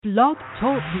Blog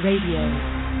Talk Radio.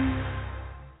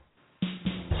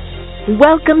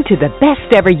 Welcome to the Best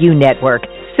Ever You Network,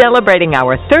 celebrating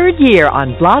our third year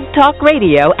on Blog Talk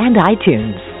Radio and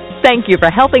iTunes. Thank you for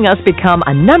helping us become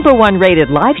a #1 rated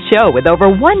live show with over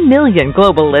 1 million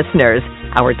global listeners.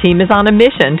 Our team is on a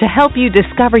mission to help you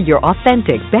discover your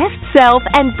authentic best self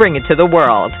and bring it to the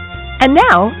world. And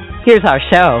now, here's our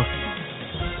show.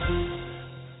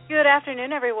 Good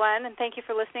afternoon, everyone, and thank you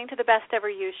for listening to the Best Ever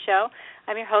You Show.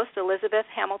 I'm your host, Elizabeth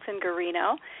Hamilton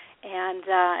Garino, and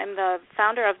I'm the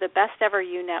founder of the Best Ever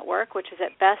You Network, which is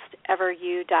at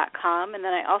besteveryou.com. And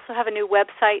then I also have a new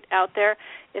website out there.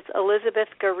 It's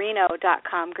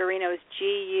elizabethgarino.com. Garino is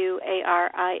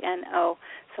G-U-A-R-I-N-O.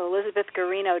 So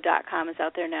elizabethgarino.com is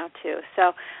out there now, too.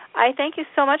 So I thank you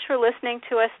so much for listening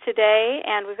to us today,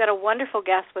 and we've got a wonderful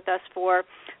guest with us for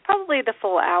probably the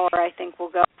full hour. I think we'll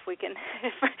go if we can,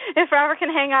 if Robert can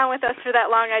hang on with us for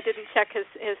that long. I didn't check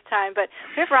his time, but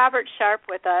we have Robert Sharpe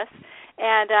with us,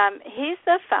 and he's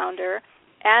the founder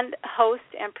and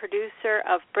host and producer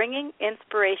of Bringing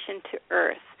Inspiration to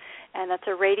Earth. And that's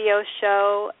a radio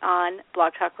show on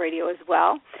Blog Talk Radio as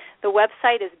well. The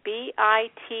website is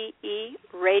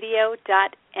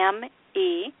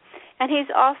biteradio.me. And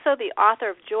he's also the author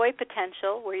of Joy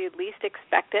Potential, Where You'd Least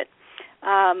Expect It.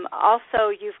 Also,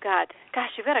 you've got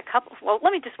a couple. Well,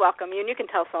 let me just welcome you, and you can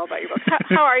tell us all about your books.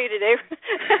 How are you today?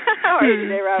 How are you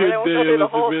today, Robert? I won't go through the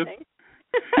whole thing.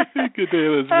 Good day,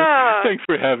 Elizabeth. Thanks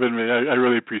for having me. I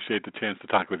really appreciate the chance to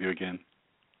talk with you again.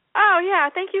 Oh, yeah.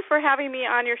 Thank you for having me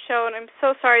on your show, and I'm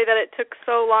so sorry that it took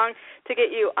so long to get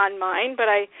you on mine. But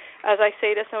as I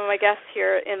say to some of my guests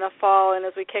here in the fall and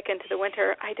as we kick into the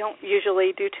winter, I don't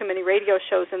usually do too many radio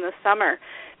shows in the summer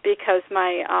because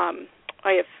we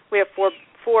have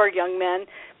four young men,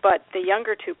 but the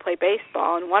younger two play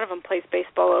baseball, and one of them plays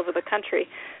baseball over the country.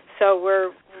 So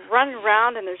we're running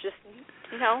around, and there's just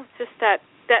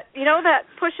that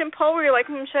push and pull where you're like,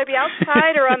 should I be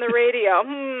outside or on the radio?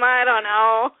 I don't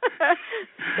know.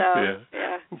 So,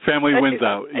 yeah. Family wins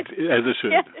out, as it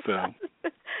should. Yeah. So.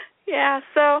 Yeah.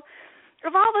 So,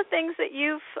 of all the things that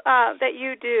you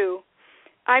do,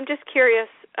 I'm just curious.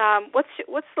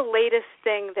 What's the latest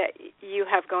thing that you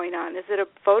have going on? Is it a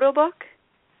photo book?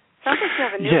 Sounds like you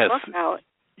have a new book out.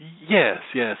 Yes.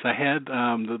 I had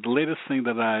the latest thing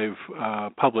that I've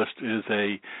published is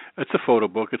it's a photo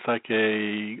book. It's like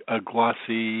a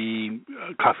glossy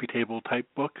coffee table type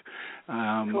book.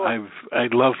 Cool.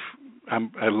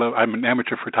 I'm an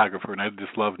amateur photographer, and I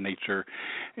just love nature.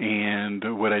 And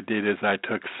what I did is I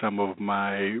took some of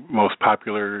my most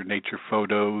popular nature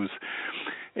photos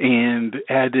and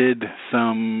added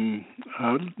some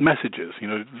messages,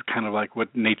 kind of like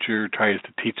what nature tries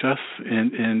to teach us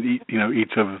in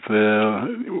each of the,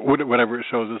 whatever it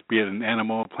shows us, be it an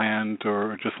animal, plant,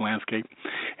 or just landscape,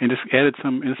 and just added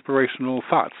some inspirational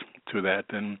thoughts to that.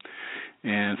 And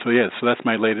so that's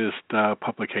my latest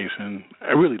publication.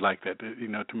 I really like that.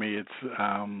 To me it's,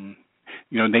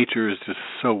 nature is just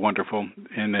so wonderful,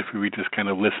 and if we just kind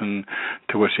of listen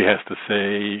to what she has to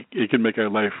say, it can make our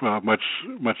life much,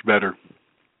 much better.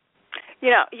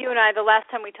 You and I, the last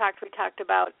time we talked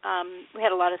about, we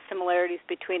had a lot of similarities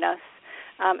between us,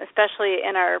 especially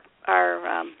in our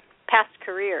past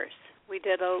careers. We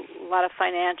did a lot of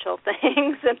financial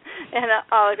things and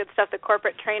all the good stuff, the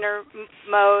corporate trainer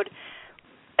mode.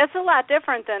 It's a lot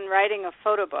different than writing a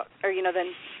photo book, or,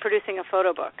 than producing a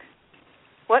photo book.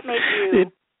 What made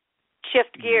you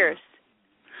shift gears?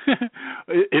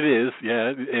 It is,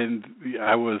 yeah, and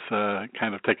I was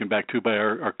kind of taken back too by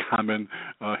our common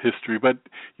history, but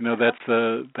that's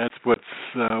what's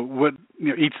what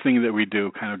each thing that we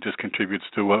do kind of just contributes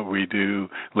to what we do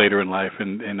later in life,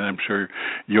 and I'm sure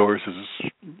yours has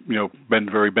been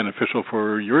very beneficial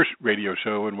for your radio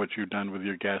show and what you've done with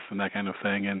your guests and that kind of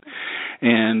thing,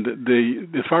 and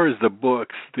as far as the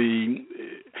books,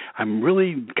 I'm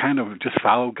really kind of just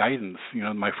follow guidance.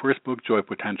 My first book, Joy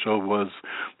Potential, was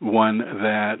one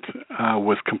that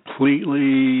was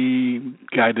completely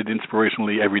guided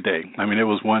inspirationally every day. I mean, it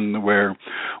was one where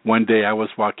one day I was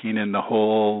walking and the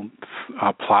whole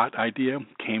plot idea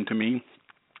came to me.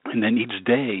 And then each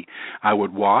day I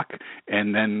would walk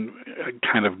and then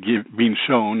kind of being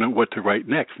shown what to write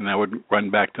next. And I would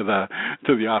run back to the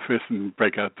office and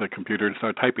break out the computer and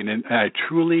start typing. And I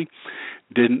truly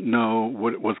didn't know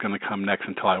what was going to come next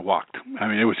until I walked. I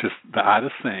mean, it was just the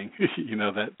oddest thing,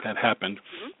 that happened.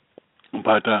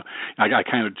 But I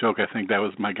kind of joke. I think that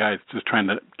was my guys just trying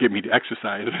to get me to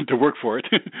exercise to work for it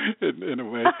in a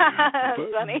way. That's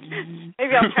funny.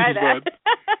 Maybe I'll try that.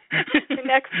 Maybe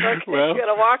next book. Well, you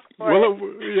got to walk for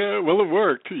it. Well, it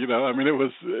worked. I mean,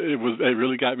 it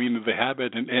really got me into the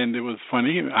habit, and it was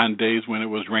funny on days when it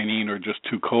was raining or just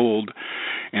too cold,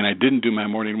 and I didn't do my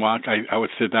morning walk. I would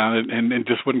sit down and it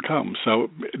just wouldn't come. So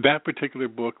that particular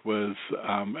book was,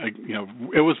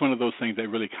 it was one of those things that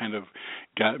really kind of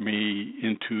got me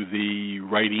into the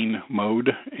writing mode,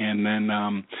 and then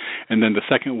the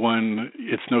second one,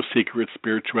 It's No Secret,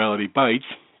 Spirituality Bites.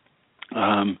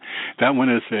 That one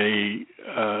is a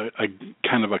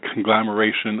kind of a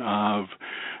conglomeration of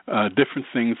different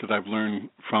things that I've learned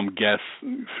from guests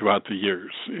throughout the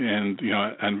years, and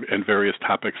various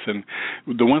topics. And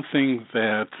the one thing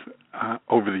that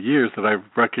over the years that I've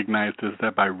recognized is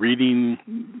that by reading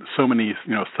so many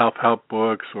self-help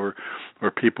books or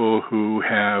people who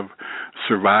have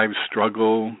survived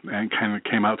struggle and kind of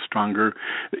came out stronger,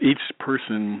 each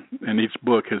person in each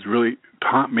book has really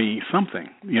taught me something.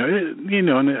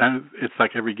 And it's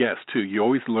like every guest too. You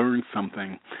always learn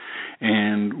something.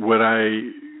 And what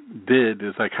I did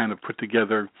is I kind of put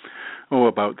together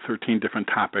about 13 different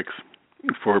topics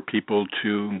for people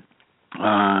to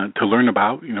learn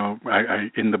about. I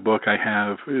in the book I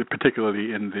have,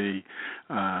 particularly in the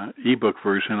ebook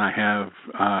version, I have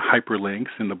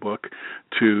hyperlinks in the book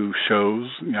to shows.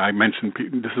 I mentioned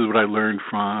this is what I learned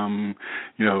from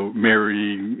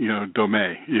Mary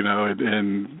Domay,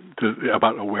 and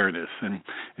about awareness, and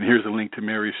here's a link to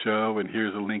Mary's show, and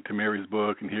here's a link to Mary's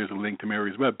book, and here's a link to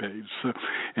Mary's webpage. So,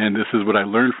 and this is what I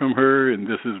learned from her, and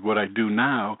this is what I do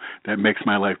now that makes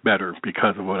my life better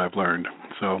because of what I've learned.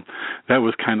 So that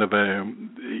was kind of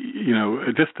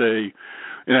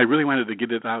and I really wanted to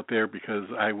get it out there because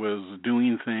I was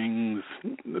doing things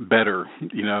better,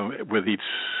 with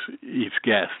each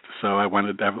guest. So I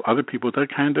wanted to have other people to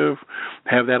kind of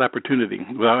have that opportunity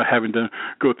without having to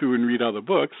go through and read all the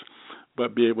books,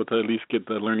 but be able to at least get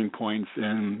the learning points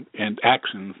and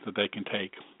actions that they can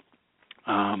take.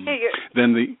 I'm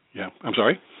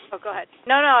sorry? Oh, go ahead.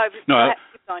 No. Keep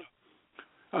going.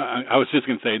 I was just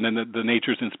going to say, and then the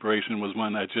Nature's Inspiration was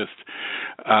one I just,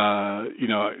 I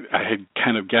had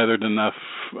kind of gathered enough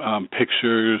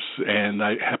pictures, and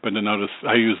I happened to notice,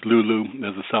 I used Lulu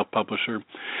as a self-publisher,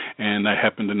 and I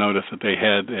happened to notice that they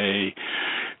had a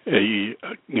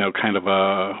kind of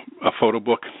a photo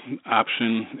book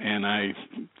option, and I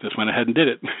just went ahead and did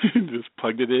it. Just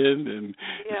plugged it in and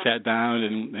sat down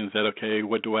and said, okay,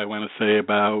 what do I want to say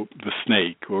about the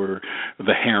snake or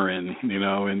the heron,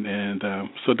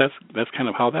 so that's kind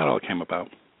of how that all came about.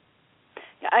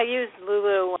 I used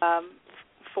Lulu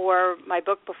for my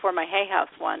book before my Hay House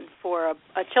one, for a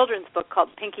children's book called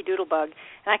Pinky Doodlebug,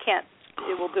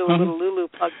 and we'll do a little Lulu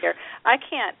plug here. I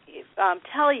can't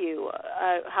tell you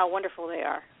how wonderful they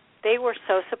are. They were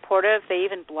so supportive. They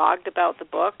even blogged about the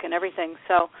book and everything.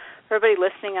 So for everybody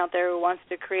listening out there who wants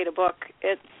to create a book,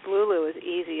 Lulu is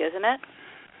easy, isn't it?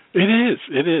 It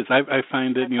is. I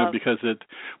find it, because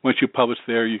once you publish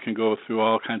there, you can go through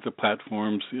all kinds of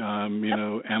platforms,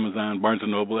 Amazon, Barnes &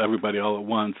 Noble, everybody all at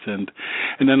once. And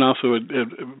then also,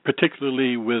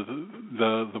 particularly with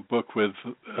the book with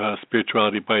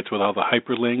Spirituality Bites with all the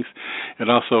hyperlinks, it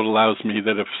also allows me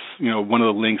that if, one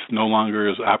of the links no longer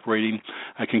is operating,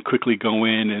 I can quickly go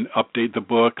in and update the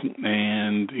book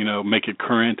and, make it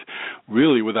current,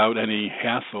 really without any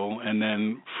hassle. And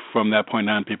then from that point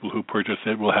on, people who purchase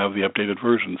it will have the updated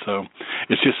version. So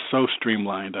it's just so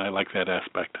streamlined. I like that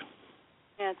aspect.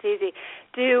 Yeah, it's easy.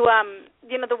 The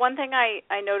one thing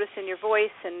I notice in your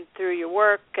voice and through your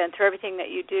work and through everything that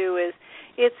you do is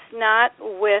it's not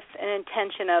with an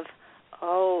intention of,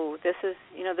 this is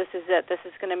it. This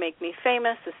is going to make me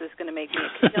famous. This is going to make me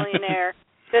a billionaire.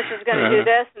 This is going to do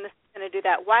this and this is going to do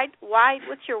that. Why?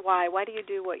 What's your why? Why do you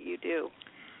do what you do?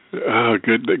 Oh,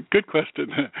 good question.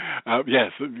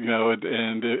 Yes,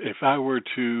 and if I were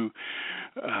to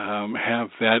have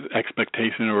that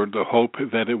expectation or the hope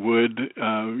that it would,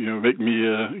 make me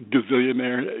a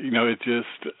gazillionaire, it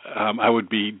just, I would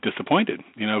be disappointed,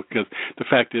 because the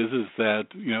fact is that,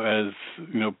 as,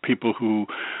 people who,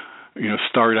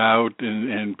 start out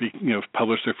and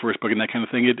publish their first book and that kind of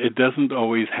thing, it doesn't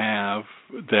always have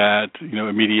that,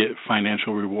 immediate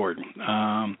financial reward.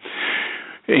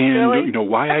 And really?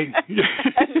 Why I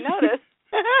didn't notice.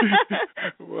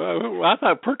 Well, I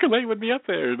thought Percolate would be up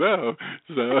there. No,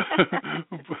 so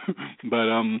but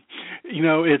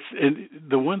it's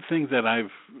the one thing that I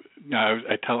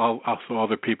tell also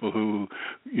other people who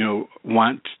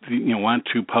want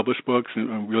to publish books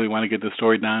and really want to get the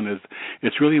story down is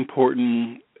it's really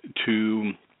important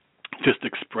to just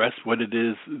express what it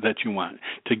is that you want,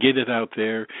 to get it out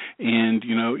there, and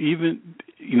even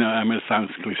I mean, it sounds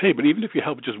cliche, but even if you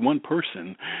help just one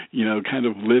person, kind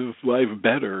of live life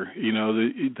better,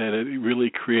 that it really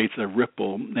creates a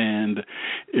ripple, and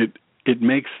it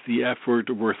makes the effort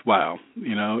worthwhile,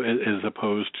 as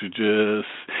opposed to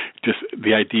just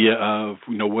the idea of,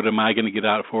 what am I going to get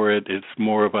out for it? It's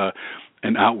more of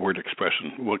an outward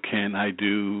expression. What can I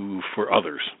do for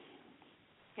others?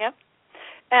 Yep.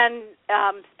 And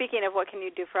speaking of what can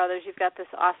you do for others, you've got this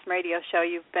awesome radio show.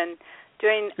 You've been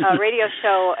doing a radio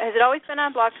show. Has it always been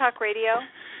on Blog Talk Radio?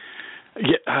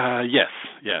 Yeah, yes.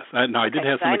 I did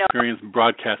have some experience in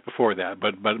broadcast before that,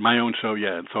 but my own show,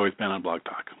 it's always been on Blog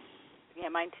Talk. Yeah,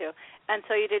 mine too. And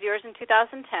so you did yours in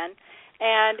 2010.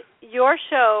 And your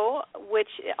show, which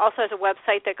also has a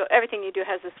website everything you do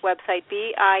has this website,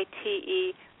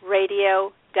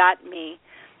 biteradio.me.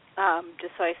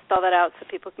 Just so I spell that out so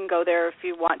people can go there if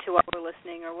you want to while we're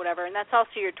listening or whatever. And that's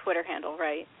also your Twitter handle,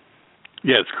 right?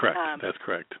 Yeah, that's correct. That's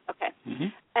correct. Okay. Mm-hmm.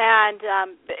 And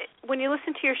when you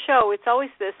listen to your show, it's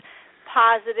always this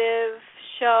positive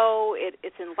show.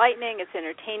 It's enlightening. It's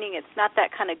entertaining. It's not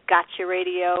that kind of gotcha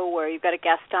radio where you've got a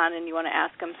guest on and you want to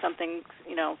ask them something,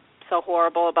 so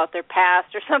horrible about their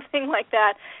past or something like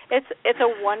that. It's a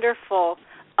wonderful,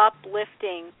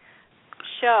 uplifting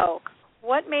show.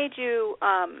 What made you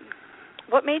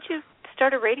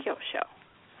start a radio show?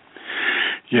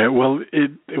 Yeah, well,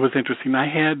 it was interesting. I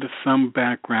had some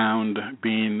background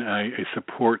being a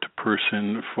support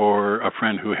person for a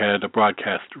friend who had a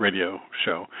broadcast radio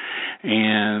show,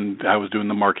 and I was doing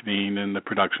the marketing and the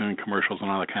production and commercials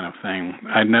and all that kind of thing.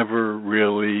 I never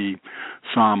really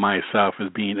saw myself as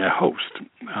being a host.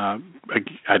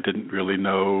 I didn't really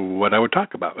know what I would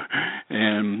talk about,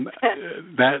 and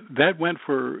that went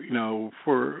for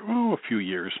a few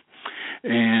years.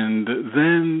 And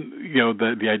then,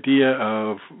 the idea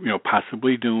of,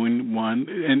 possibly doing one,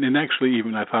 and actually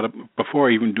even I thought, before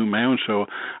I even do my own show,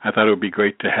 I thought it would be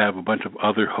great to have a bunch of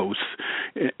other hosts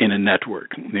in a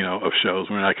network, of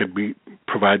shows where I could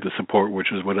provide the support,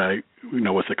 which is what I,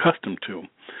 was accustomed to.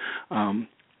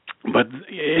 But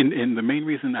and the main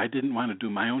reason I didn't want to do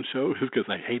my own show is because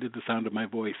I hated the sound of my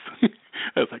voice.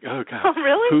 I was like, oh, God. Oh,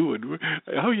 really? Who would?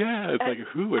 Oh, yeah. It's like,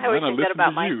 who would want to listen to about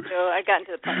you? Mine, too. I got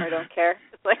into the point where I don't care.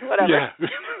 It's like, whatever. Yeah.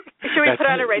 Should we put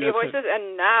on a radio voices?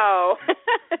 And no.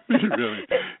 Really?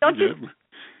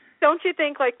 Don't you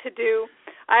think, to do,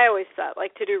 I always thought,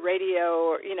 to do radio,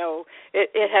 or,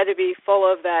 it had to be full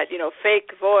of that, fake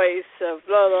voice of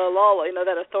blah, blah, blah,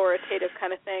 that authoritative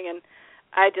kind of thing. And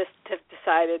I just have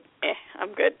decided,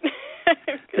 I'm good.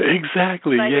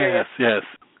 Exactly.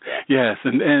 Yes.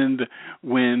 And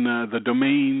when the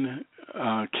domain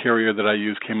carrier that I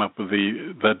used came up with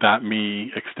the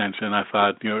 .me extension, I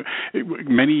thought,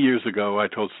 many years ago I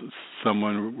told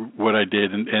someone what I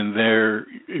did, and their,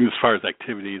 as far as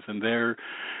activities, and their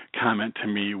comment to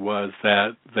me was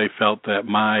that they felt that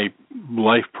my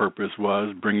life purpose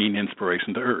was bringing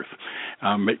inspiration to Earth,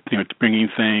 bringing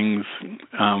things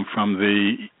from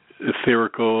the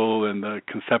ethereal and the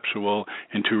conceptual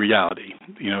into reality,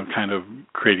 kind of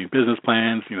creating business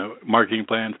plans, marketing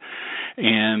plans.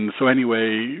 And so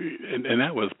anyway, and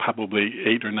that was probably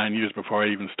 8 or 9 years before I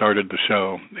even started the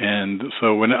show. And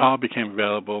so when it all became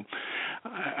available,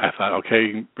 I thought,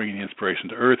 okay, bringing inspiration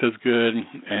to Earth is good.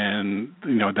 And,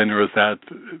 then there was that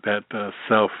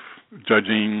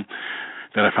self-judging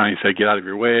that I finally said, get out of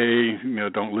your way,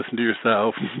 don't listen to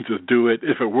yourself, just do it.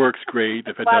 If it works, great.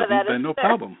 If it doesn't, then no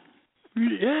problem.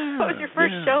 Yeah. What was your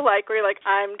first show like where you're like,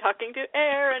 I'm talking to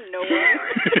air and no one?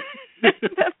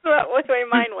 That's the way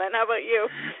mine went. How about you?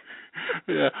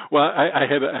 Yeah. Well, I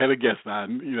had a guest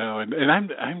on, and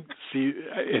I'm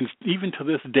even to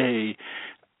this day,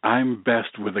 I'm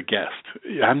best with a guest.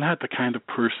 I'm not the kind of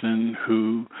person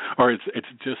who, or it's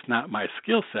just not my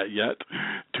skill set yet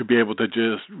to be able to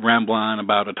just ramble on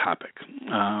about a topic.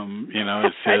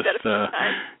 It's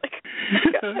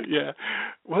just, yeah.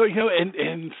 Well,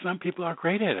 and some people are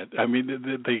great at it. I mean,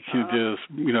 they can just,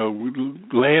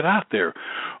 lay it out there.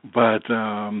 But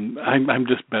I'm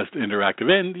just best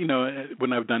interactive. And,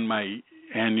 when I've done my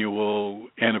annual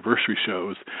anniversary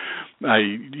shows,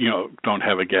 I don't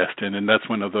have a guest in, and that's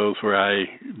one of those where I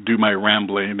do my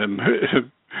rambling and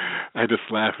I just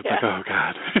laugh. It's like, oh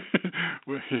God,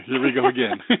 here we go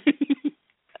again.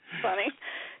 Funny.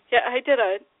 Yeah, I did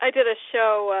a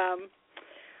show.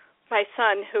 My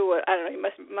son, who I don't know, he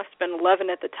must have been 11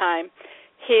 at the time,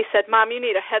 he said, "Mom, you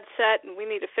need a headset, and we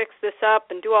need to fix this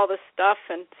up and do all this stuff."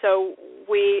 And so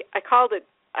I called it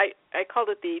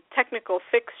the Technical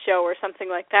Fix Show or something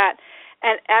like that.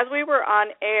 And as we were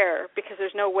on air, because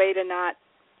there's no way to not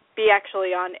be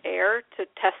actually on air to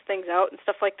test things out and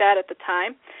stuff like that at the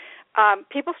time,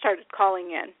 people started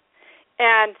calling in.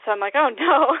 And so I'm like, oh,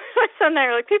 no. So now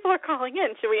we're like, people are calling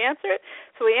in. Should we answer it?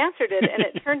 So we answered it, and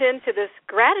it turned into this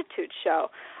gratitude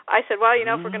show. I said, well,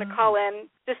 if we're going to call in,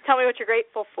 just tell me what you're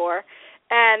grateful for.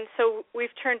 And so we've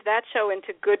turned that show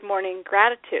into Good Morning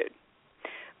Gratitude.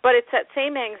 But it's that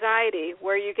same anxiety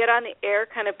where you get on the air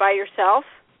kind of by yourself,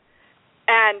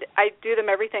 and I do them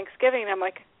every Thanksgiving, and I'm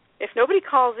like, if nobody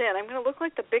calls in, I'm going to look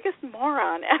like the biggest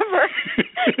moron ever.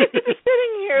 Just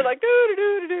sitting here like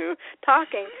do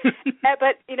talking.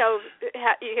 But you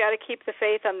got to keep the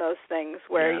faith on those things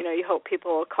where you hope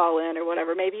people will call in or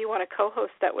whatever. Maybe you want to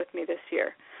co-host that with me this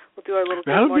year. We'll do our little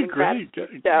Good Morning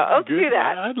Gratitude. That would be great. Let's do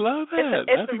that. I'd love that.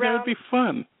 I think that would be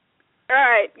fun. All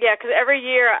right, yeah, because every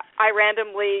year I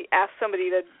randomly ask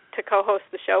somebody to co-host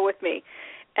the show with me,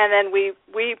 and then we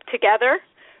together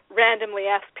randomly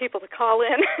ask people to call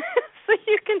in, so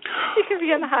you can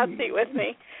be in the hot seat with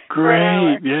me.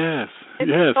 Great, yes.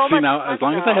 So see, now, as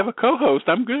long as I have a co-host,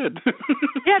 I'm good.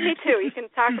 Yeah, me too. You can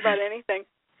talk about anything.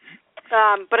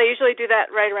 But I usually do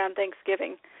that right around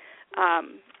Thanksgiving,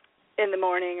 in the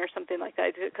morning or something like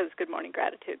that, because it's Good Morning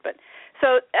Gratitude. But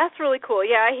so that's really cool.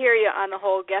 Yeah, I hear you on the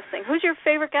whole guest thing. Who's your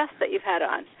favorite guest that you've had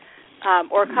on?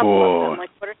 Or a couple of them, like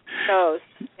what are shows?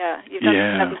 Yeah, you've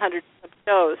done 700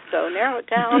 shows, so narrow it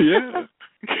down. Yeah,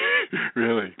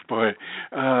 really, boy.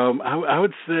 I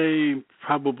would say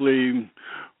probably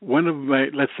one of my,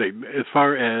 let's say, as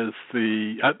far as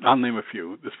I'll name a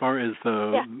few. As far as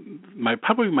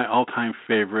probably my all-time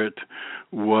favorite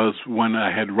was when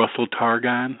I had Russell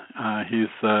Targon. He's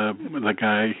the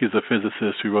guy. He's a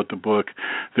physicist who wrote the book,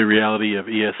 The Reality of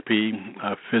ESP.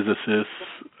 Physicist,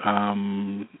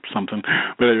 something.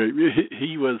 But anyway,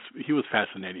 he was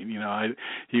fascinating.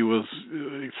 He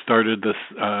started this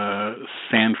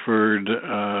Stanford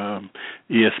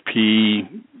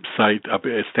ESP site up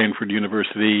at Stanford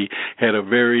University, had a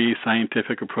very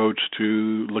scientific approach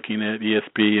to looking at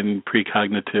ESP and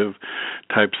precognitive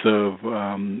types of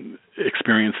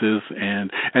experiences.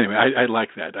 And anyway, I like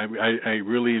that. I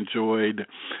really enjoyed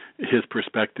his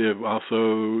perspective.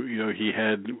 Also, he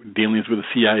had dealings with the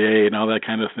CIA and all that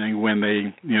kind of thing when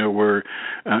they, were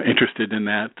interested in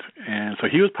that. And so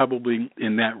he was probably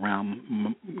in that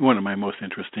realm one of my most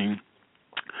interesting.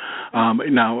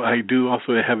 Now, I do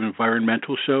also have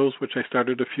environmental shows, which I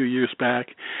started a few years back,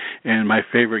 and my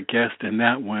favorite guest in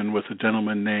that one was a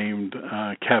gentleman named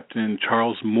Captain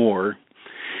Charles Moore,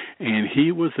 and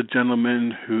he was a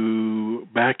gentleman who,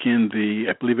 back in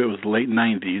I believe it was late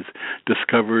 90s,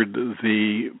 discovered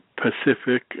the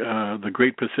Pacific, the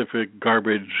Great Pacific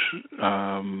Garbage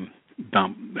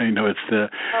dump. It's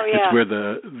it's where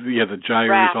the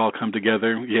gyres all come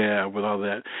together. Yeah, with all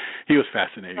that. He was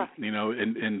fascinating.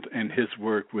 And his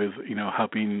work with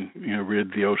helping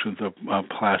rid the oceans of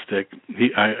plastic.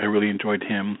 I really enjoyed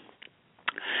him.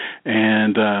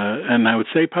 And I would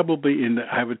say probably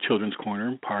I have a children's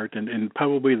corner part, and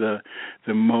probably the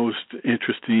most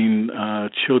interesting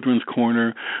children's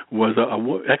corner was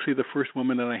actually the first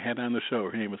woman that I had on the show.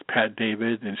 Her name was Pat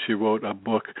David, and she wrote a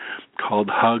book called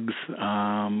Hugs,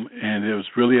 and it was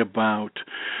really about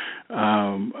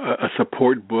a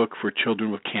support book for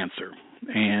children with cancer.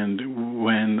 And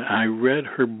when I read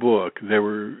her book, there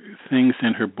were things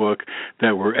in her book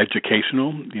that were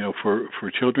educational,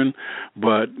 for children,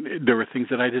 but there were things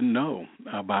that I didn't know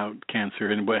about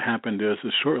cancer. And what happened is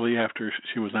shortly after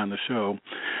she was on the show,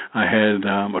 I had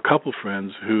a couple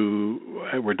friends who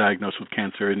were diagnosed with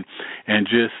cancer, and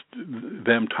just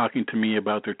them talking to me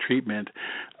about their treatment,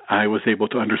 I was able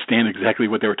to understand exactly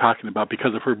what they were talking about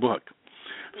because of her book.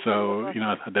 So,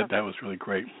 that was really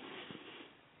great.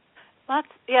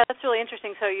 That's really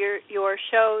interesting. So your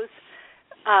shows,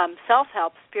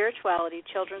 self-help, spirituality,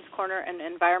 children's corner, and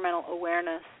environmental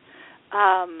awareness.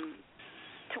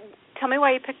 Tell me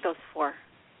why you picked those four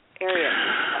areas.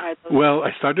 Well,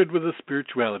 I started with the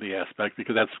spirituality aspect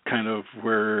because that's kind of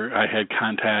where I had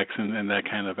contacts and that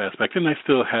kind of aspect, and I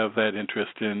still have that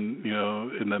interest in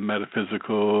in the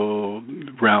metaphysical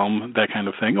realm, that kind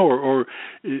of thing, or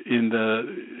in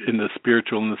the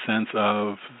spiritual, in the sense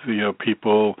of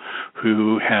people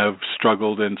who have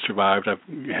struggled and survived. I've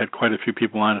had quite a few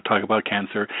people on to talk about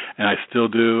cancer, and I still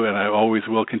do, and I always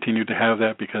will continue to have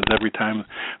that, because every time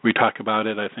we talk about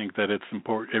it, I think that it's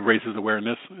important. It raises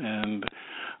awareness. And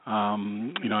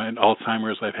and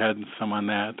Alzheimer's, I've had some on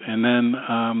that. And then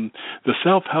the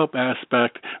self-help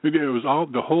aspect, it was all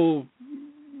the whole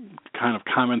kind of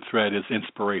common thread is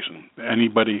inspiration.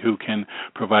 Anybody who can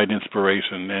provide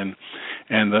inspiration,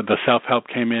 and the self-help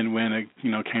came in when it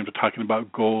came to talking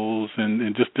about goals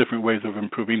and just different ways of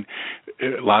improving.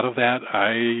 A lot of that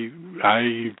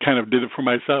I kind of did it for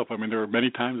myself. I mean, there were many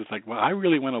times it's like, well, I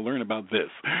really want to learn about this,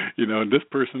 and this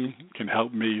person can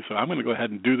help me, so I'm going to go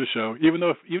ahead and do the show, even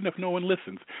if no one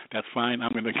listens. That's fine.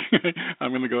 I'm going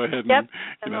to go ahead and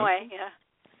in a way, yeah.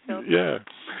 So. Yeah,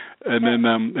 and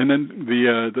then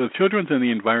the children's and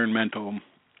the environmental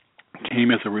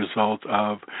came as a result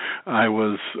of I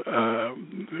was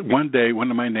one day one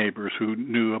of my neighbors who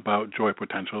knew about Joy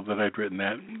Potential that I'd written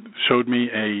that showed me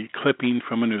a clipping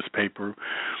from a newspaper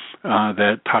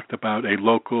that talked about a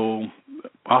local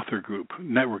author group,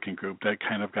 networking group that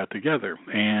kind of got together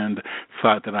and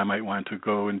thought that I might want to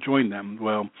go and join them.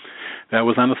 Well, that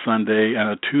was on a Sunday, and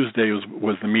a Tuesday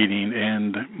was the meeting,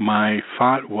 and my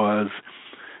thought was,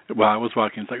 while I was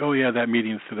walking, it's like, oh, yeah, that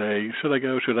meeting's today. Should I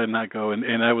go? Should I not go?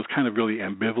 And I was kind of really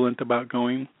ambivalent about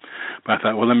going. But I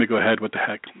thought, well, let me go ahead. What the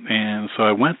heck? And so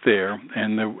I went there,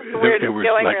 and there was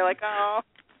you're like, oh.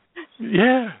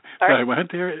 Yeah. So I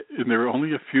went there, and there were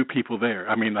only a few people there.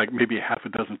 I mean, like maybe half a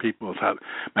dozen people. So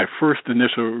my first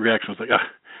initial reaction was like,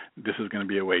 this is going to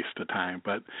be a waste of time.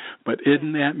 But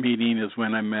in that meeting is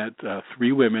when I met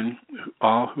 3 women,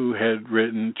 all who had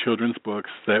written children's books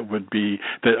that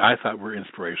I thought were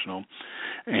inspirational.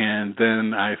 And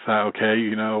then I thought, okay,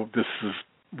 this is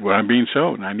what I'm being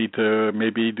shown. I need to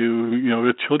maybe do,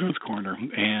 a children's corner.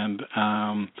 And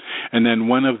then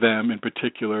one of them in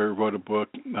particular wrote a book,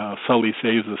 Sully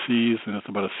Saves the Seas, and it's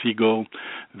about a seagull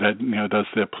that, does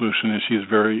the pollution, and she's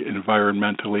very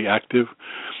environmentally active.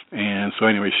 And so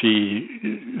anyway,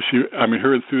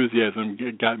 her enthusiasm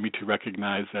got me to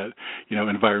recognize that,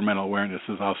 environmental awareness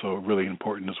is also really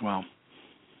important as well.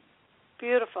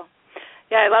 Beautiful.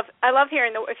 Yeah, I love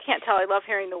hearing if you can't tell, I love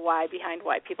hearing the why behind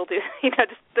why people do,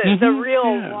 just the real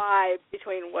why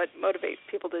between what motivates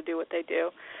people to do what they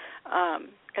do.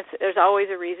 There's always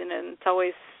a reason, and it's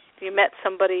always you met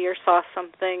somebody or saw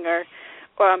something, or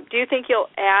do you think you'll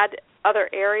add other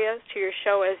areas to your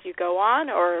show as you go on,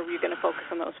 or are you going to focus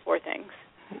on those 4 things?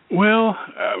 Well,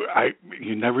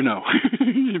 you never know.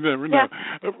 You never know.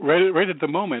 Yeah. Right at the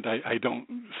moment, I don't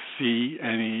see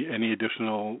any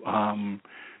additional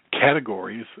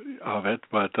categories of it,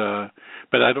 but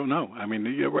I don't know. I mean,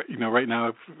 right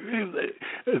now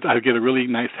I get a really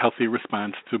nice, healthy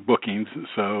response to bookings.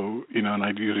 So, and I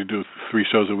usually do 3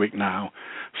 shows a week now.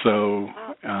 So,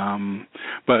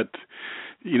 but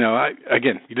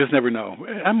again, you just never know.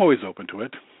 I'm always open to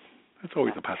it. It's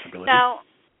always a possibility. Now,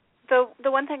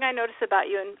 the one thing I notice about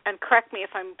you, and correct me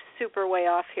if I'm super way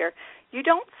off here, you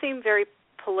don't seem very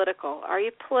political. Are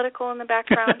you political in the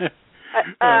background?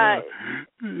 Yeah,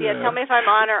 tell me if I'm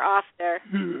on or off there.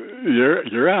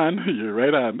 You're on. You're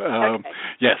right on. Okay.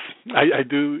 Yes, I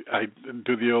do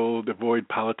the old avoid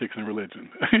politics and religion.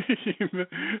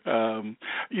 And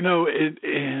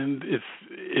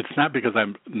it's not because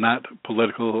I'm not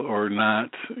political or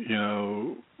not,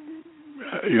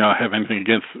 have anything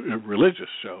against religious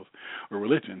shows or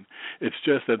religion. It's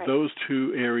just that those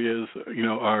 2 areas,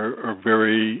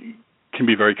 can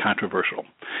be very controversial.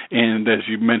 And as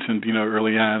you mentioned,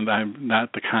 early on, I'm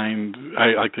not the kind,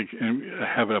 I like to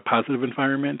have a positive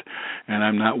environment, and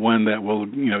I'm not one that will,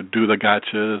 do the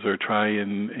gotchas or try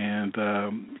and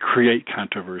create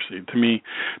controversy. To me,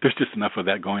 there's just enough of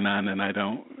that going on, and I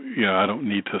don't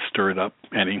need to stir it up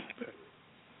any.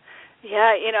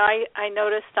 Yeah, I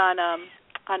noticed on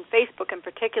Facebook in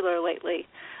particular lately,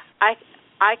 I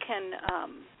can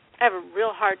have a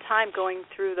real hard time going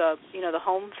through the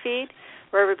home feed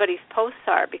where everybody's posts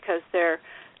are, because they're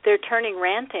turning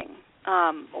ranting.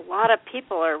 A lot of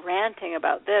people are ranting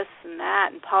about this and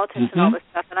that and politics and all this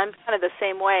stuff, and I'm kind of the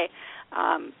same way.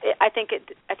 I think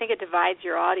it divides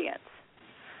your audience.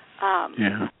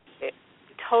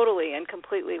 Totally and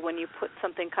completely when you put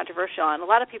something controversial on. A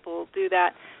lot of people will do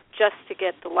that just to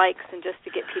get the likes and just to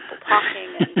get people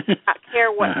talking and not care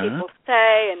what people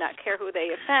say and not care who they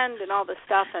offend and all this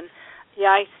stuff. And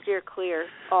I steer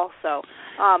clear also.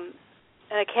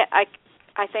 And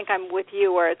I think I'm with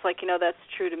you where it's like, that's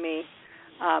true to me.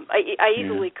 I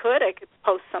easily could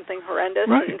post something horrendous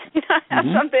and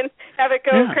have it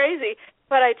go crazy.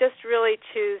 But I just really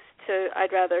choose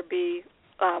I'd rather be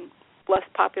less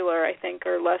popular, I think,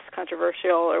 or less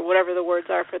controversial, or whatever the words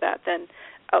are for that, than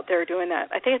out there doing that.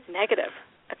 I think it's negative.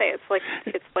 I think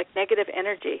it's like negative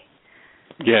energy.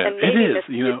 Yeah, it is.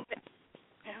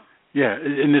 Yeah,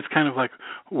 and it's kind of like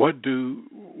what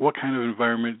kind of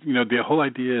environment? The whole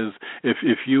idea is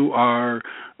if you are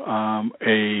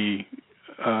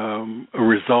a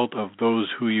result of those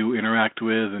who you interact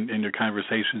with and your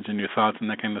conversations and your thoughts and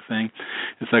that kind of thing.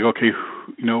 It's like, okay,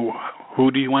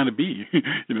 who do you want to be?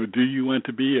 Do you want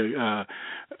to be a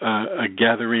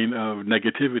gathering of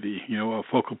negativity, a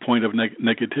focal point of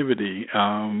negativity,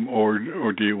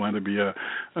 or do you want to be a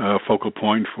focal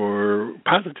point for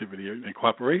positivity and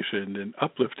cooperation and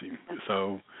uplifting?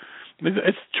 So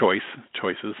it's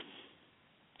choices.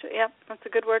 Yeah, that's a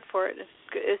good word for it.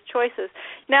 Is choices.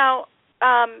 Now,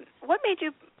 how'd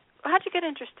you get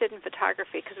interested in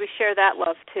photography? Because we share that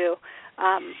love too.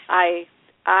 I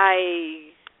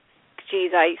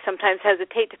sometimes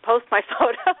hesitate to post my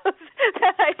photos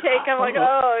that I take. I'm like,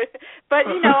 but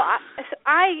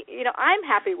I'm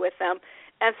happy with them,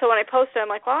 and so when I post it, I'm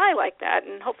like, well, I like that,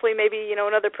 and hopefully maybe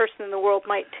another person in the world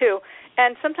might too.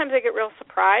 And sometimes I get real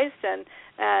surprised, and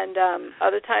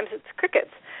other times it's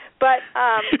crickets. But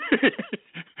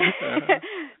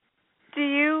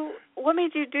what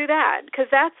made you do that? Because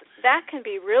that can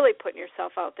be really putting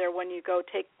yourself out there when you go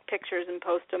take pictures and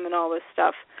post them and all this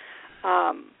stuff.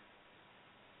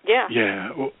 Yeah. Yeah.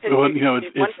 Well,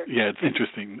 it's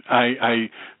interesting. I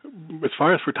as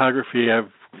far as photography,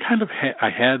 I've kind of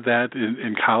I had that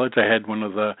in college. I had one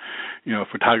of the,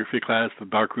 photography class, the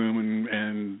darkroom,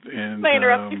 and. May I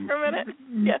interrupt you for a minute?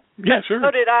 Yes. Yeah, sure.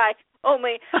 So did I.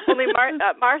 Only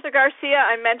Martha Garcia,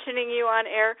 I'm mentioning you on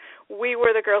air. We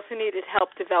were the girls who needed help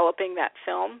developing that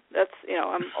film. That's,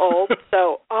 I'm old,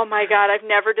 so, oh my God, I've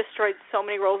never destroyed so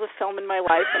many rolls of film in my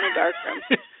life in a darkroom.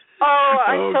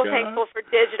 I'm so thankful for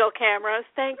digital cameras.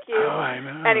 Thank you. Oh, I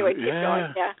know. Anyway, keep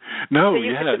going. Yeah. No, so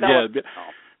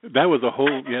That was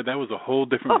a whole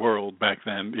different world back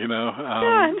then,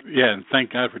 and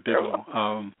thank God for digital.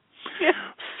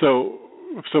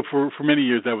 So for many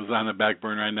years that was on the back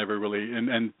burner. I never really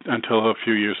and until a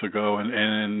few years ago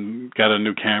and got a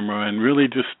new camera and really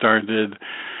just started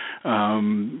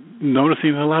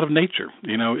noticing a lot of nature,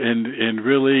 and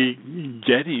really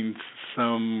getting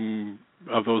some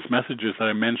of those messages that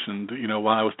I mentioned,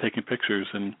 while I was taking pictures,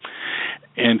 and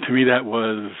to me that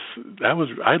was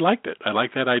I liked it. I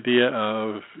liked that idea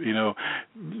of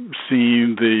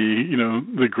seeing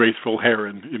the graceful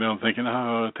heron, thinking,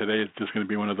 today is just going to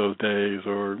be one of those days,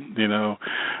 or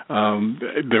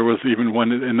there was even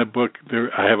one in the book.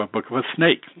 I have a book of a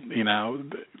snake.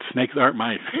 Snakes aren't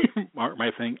my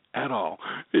thing at all.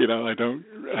 I don't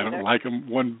like them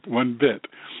one bit.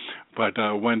 But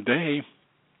one day,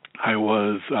 I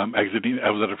was exiting.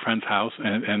 I was at a friend's house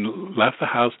and left the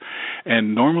house.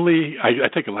 And normally, I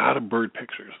take a lot of bird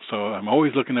pictures, so I'm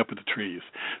always looking up at the trees.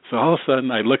 So all of a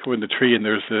sudden, I look up in the tree, and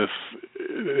there's this.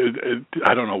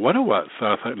 I don't know what it was. So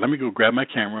I thought, let me go grab my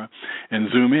camera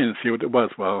and zoom in and see what it was.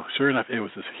 Well, sure enough, it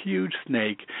was this huge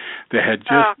snake that had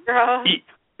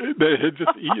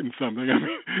just eaten something. I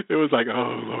mean, it was like,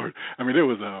 oh Lord. I mean, it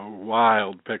was a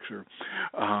wild picture.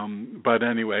 But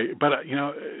anyway,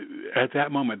 at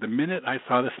that moment, the minute I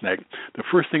saw the snake, the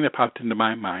first thing that popped into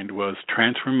my mind was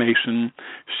transformation,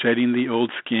 shedding the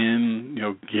old skin,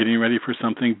 getting ready for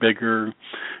something bigger.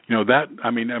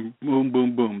 Boom,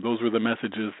 boom, boom. Those were the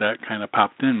messages that kind of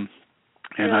popped in.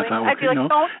 And really? I thought, I'd be like,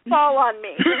 don't fall on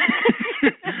me.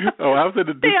 I was at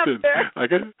a distance.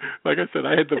 Like I said,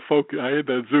 I had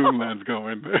the zoom lens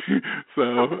going.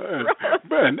 So,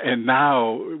 and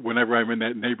now whenever I'm in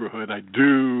that neighborhood, I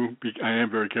am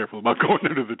very careful about going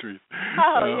under the trees.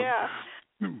 Oh yeah.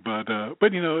 But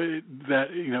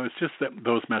it's just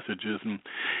those messages,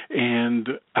 and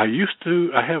I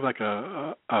have like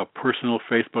a personal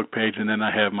Facebook page, and then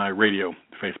I have my radio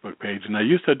Facebook page, and I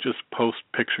used to just post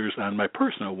pictures on my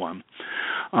personal one,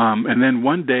 and then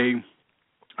one day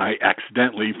I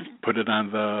accidentally put it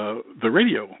on the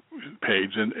radio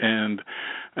page, and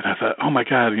I thought, oh my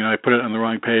God, I put it on the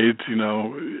wrong page.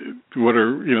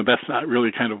 That's not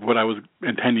really kind of what I was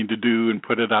intending to do and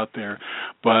put it out there.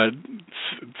 But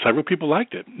several people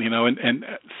liked it, and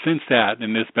since that,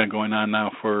 and it's been going on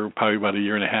now for probably about a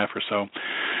year and a half or so.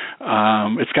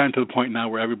 It's gotten to the point now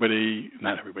where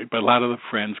not everybody, but a lot of the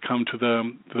friends come to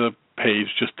the page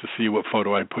just to see what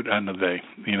photo I put on the day,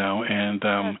 and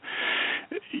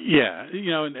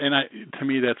to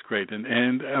me that's great,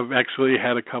 and I've actually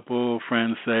had a couple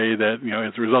friends say that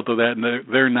as a result of that, and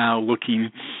they're now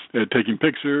looking at taking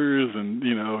pictures and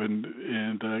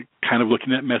kind of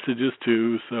looking at messages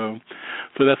too. So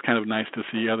that's kind of nice to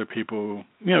see other people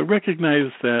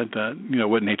recognize that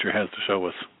what nature has to show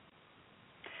us.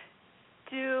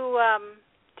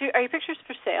 Are your pictures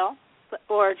for sale?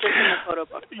 Or just in the photo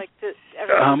book?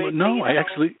 No, I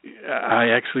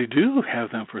actually do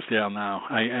have them for sale now.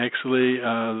 I actually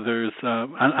there's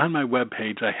on my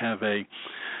webpage I have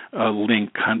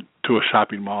link to a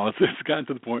shopping mall. It's gotten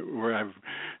to the point where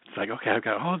it's like, okay, I've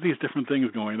got all of these different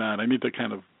things going on. I need to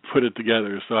kind of put it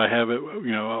together. So I have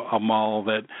a mall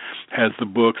that has the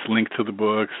books linked to the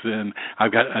books, and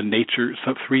I've got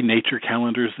 3 nature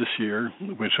calendars this year,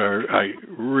 which I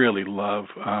really love.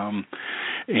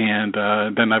 And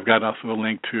then I've got also a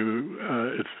link to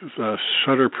it's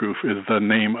Shutterproof is the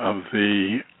name of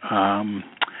the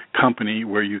company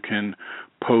where you can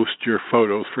post your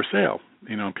photos for sale.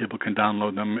 People can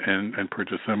download them and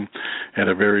purchase them at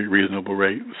a very reasonable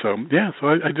rate. So so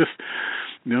I just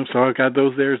so I got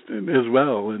those there as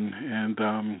well, and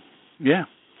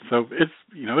so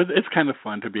it's kind of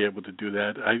fun to be able to do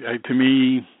that. To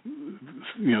me,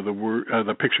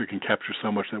 the picture can capture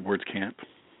so much that words can't.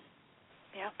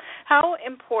 Yeah. How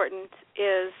important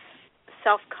is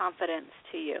self-confidence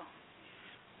to you?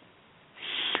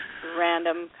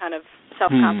 Random kind of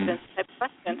self-confidence type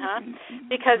question, huh?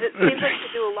 Because it seems like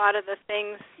you do a lot of the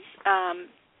things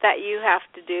that you have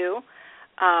to do.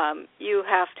 You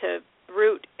have to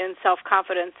root in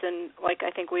self-confidence, and like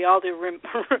I think we all do,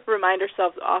 remind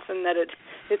ourselves often that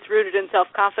it's rooted in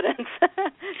self-confidence.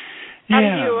 How do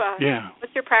you?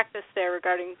 What's your practice there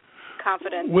regarding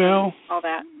confidence? Well, and all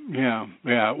that. Yeah.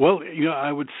 Well,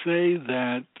 I would say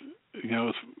that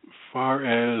as far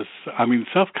as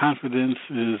self-confidence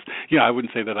is, I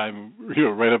wouldn't say that I'm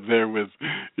right up there with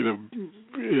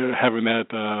having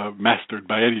that mastered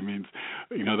by any means.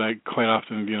 That quite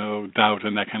often doubt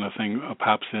and that kind of thing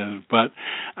pops in. But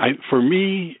for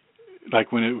me,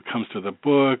 like when it comes to the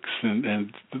books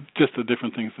and just the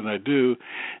different things that I do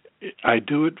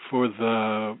it for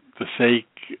the sake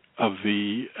of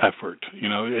the effort.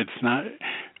 It's not,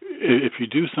 if you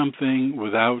do something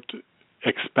without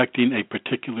expecting a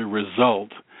particular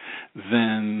result,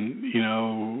 then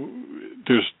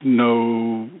there's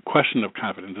no question of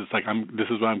confidence. It's like this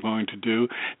is what I'm going to do.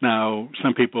 Now,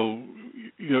 some people,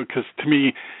 because to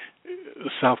me,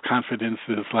 self-confidence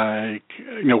is like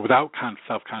without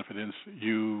self-confidence,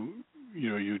 you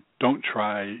don't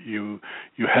try, you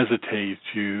hesitate,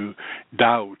 you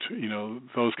doubt,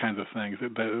 those kinds of things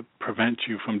that prevent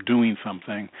you from doing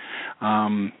something.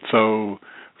 So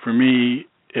for me,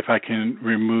 if I can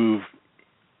remove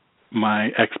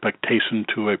my expectation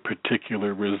to a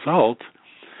particular result,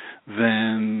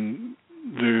 then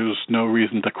there's no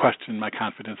reason to question my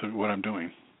confidence of what I'm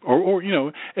doing. Or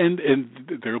and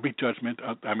there will be judgment.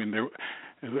 It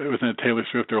was in Taylor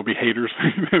Swift. There will be haters.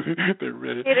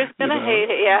 Haters gonna hate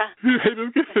it, yeah.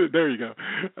 There you go.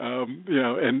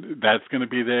 And that's going to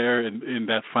be there, and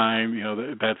that's fine.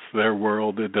 That's their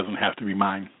world. It doesn't have to be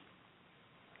mine.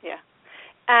 Yeah.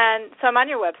 And so I'm on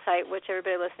your website, which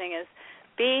everybody listening is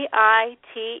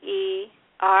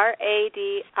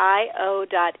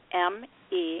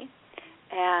BITERADIO.me.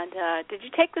 And did you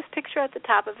take this picture at the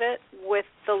top of it with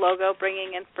the logo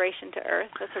bringing inspiration to Earth?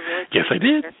 That's a really cool Yes, I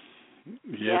did. picture.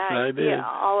 Yes, I did. Yeah,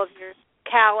 all of your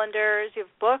calendars, you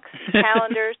have books,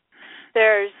 calendars.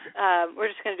 There's, we're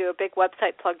just going to do a big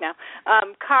website plug now.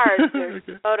 Cards, there's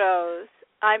photos.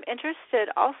 I'm interested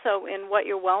also in what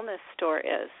your wellness store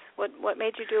is. What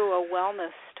made you do a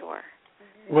wellness store?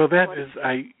 Well, that is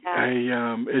and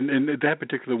that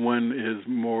particular one is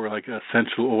more like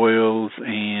essential oils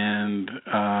and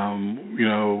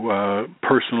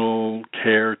personal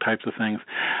care types of things.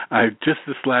 I just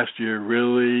this last year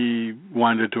really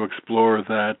wanted to explore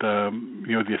that the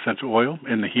essential oil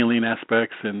and the healing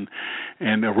aspects and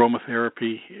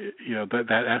aromatherapy.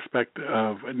 That aspect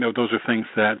of those are things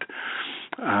that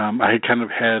I had kind of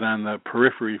had on the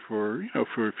periphery for a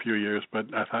few years,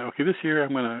 but I thought, okay, this year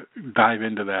I'm going to dive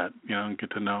into that, and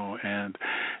get to know, and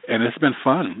it's been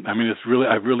fun. I mean,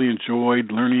 I've really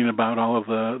enjoyed learning about all of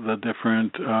the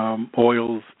different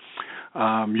oils.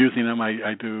 Using them,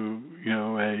 I do,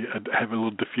 I have a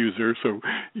little diffuser, so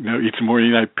each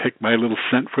morning I pick my little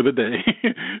scent for the day,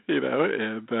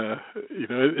 and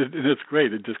it's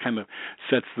great. It just kind of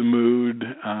sets the mood.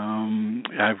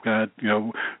 I've got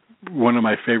one of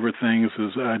my favorite things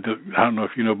is I don't know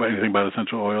if you know anything about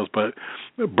essential oils, but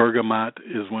bergamot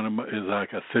is is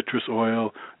like a citrus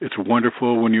oil. It's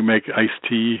wonderful when you make iced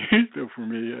tea for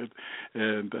me,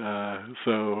 and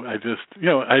so I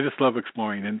just love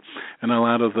exploring, and a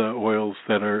lot of the oils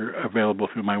that are available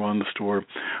through my wellness store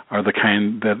are the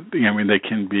kind that they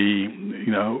can be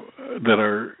that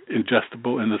are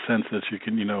ingestible in the sense that you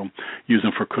can use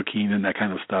them for cooking and that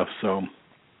kind of stuff. So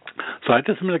I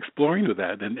just been exploring with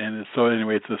that, and so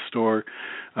anyway, it's a store.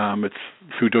 It's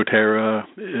through doTERRA,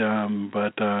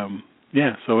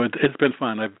 so it's been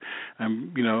fun.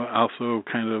 I'm also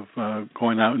kind of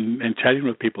going out and chatting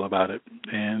with people about it,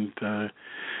 and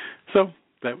so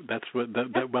that's what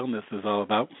that wellness is all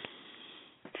about.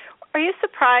 Are you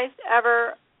surprised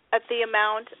ever at the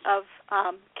amount of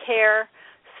care,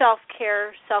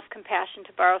 self-care, self-compassion,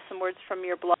 to borrow some words from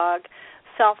your blog,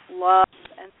 self-love,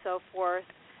 and so forth,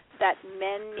 that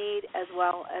men need as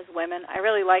well as women? I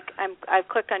really I've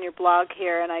clicked on your blog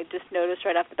here, and I just noticed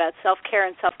right off the bat, self-care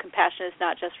and self-compassion is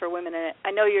not just for women. And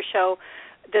I know your show,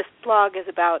 this blog, is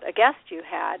about a guest you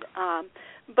had.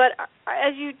 But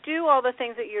as you do all the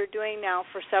things that you're doing now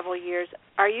for several years,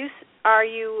 are you?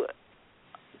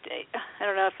 I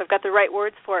don't know if I've got the right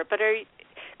words for it, but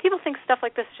people think stuff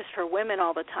like this is just for women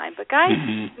all the time, but guys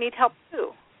need help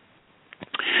too.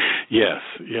 Yes.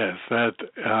 That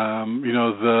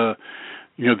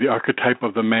the archetype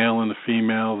of the male and the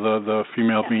female, the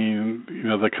female being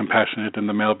the compassionate, and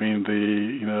the male being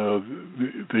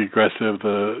the aggressive,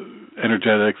 the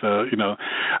energetic,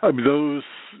 those.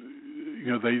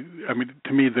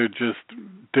 To me, they're just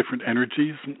different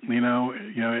energies,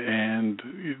 and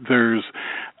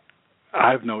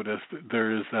I've noticed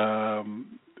there's,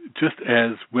 just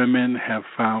as women have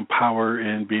found power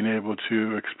in being able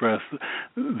to express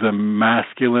the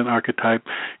masculine archetype,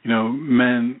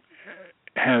 men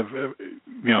have,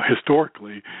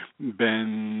 historically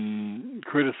been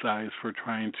criticized for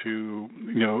trying to,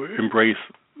 embrace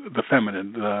the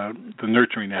feminine, the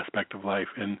nurturing aspect of life,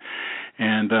 and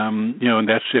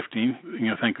that's shifting.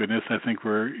 Thank goodness. I think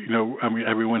we're,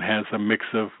 everyone has a mix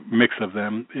of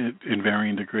them in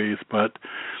varying degrees, but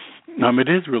it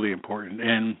is really important.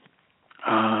 And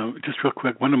just real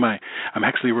quick, I'm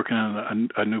actually working on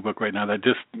a new book right now that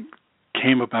just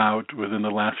came about within the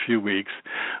last few weeks.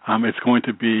 It's going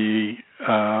to be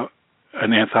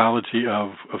an anthology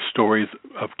of stories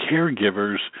of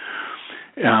caregivers,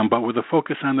 but with a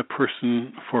focus on the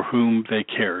person for whom they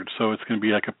cared. So it's going to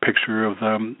be like a picture of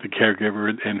the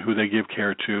caregiver and who they give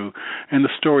care to, and the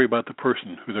story about the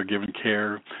person who they're giving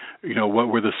care, what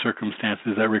were the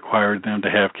circumstances that required them to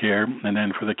have care, and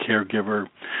then for the caregiver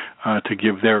to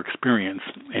give their experience.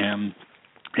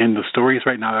 And the stories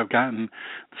right now, I've gotten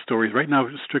stories right now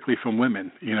strictly from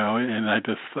women, and I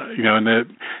just, and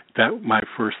that my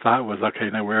first thought was, okay,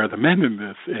 now where are the men in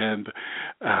this? And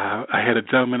I had a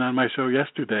gentleman on my show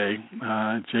yesterday,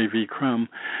 J.V. Crum,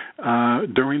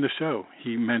 during the show.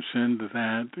 He mentioned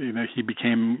that, he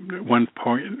became, one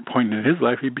point in his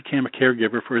life, he became a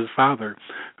caregiver for his father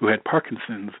who had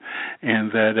Parkinson's,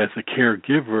 and that as a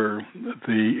caregiver,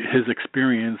 his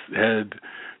experience had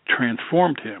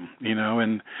transformed him,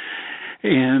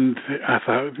 and I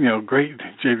thought, great,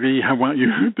 JV, I want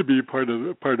you to be part of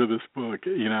this book,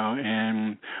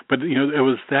 but it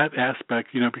was that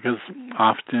aspect, because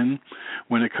often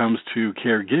when it comes to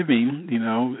caregiving,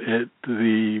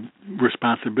 the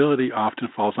responsibility often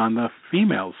falls on the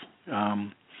females.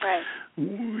 Right.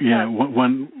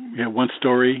 One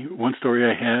story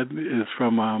I had is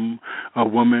from a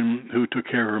woman who took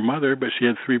care of her mother, but she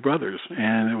had 3 brothers,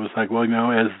 and it was like, well,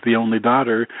 as the only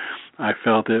daughter, I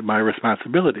felt it my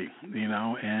responsibility,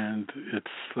 and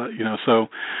it's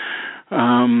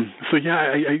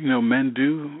men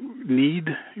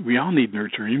we all need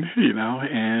nurturing,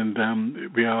 and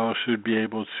we all should be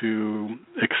able to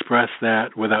express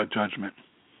that without judgment.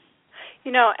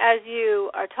 As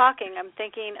you are talking, I'm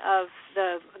thinking of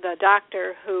the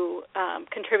doctor who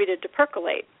contributed to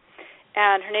Percolate,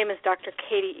 and her name is Dr.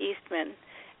 Katie Eastman,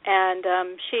 and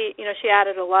she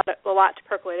added a lot to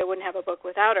Percolate. I wouldn't have a book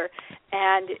without her,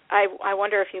 and I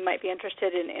wonder if you might be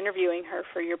interested in interviewing her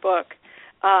for your book,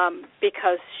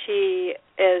 because she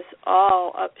was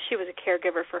a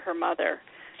caregiver for her mother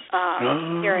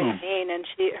here in Maine, and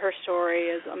her story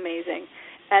is amazing,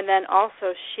 and then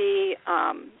also she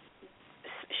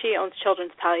owns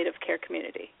Children's Palliative Care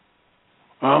Community.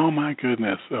 Oh, my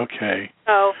goodness. Okay.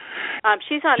 So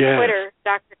she's on Twitter,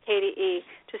 Dr. Katie E.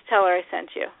 Just tell her I sent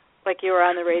you, like you were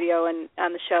on the radio and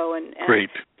on the show. And great.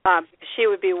 She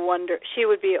would be a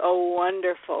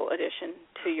wonderful addition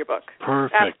to your book.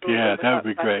 Perfect. Absolutely. Yeah, that would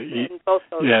be great. In both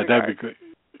those regards. That'd be great.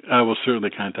 I will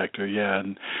certainly contact her. Yeah,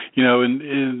 and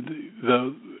and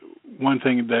the one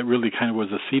thing that really kind of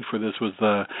was a seed for this was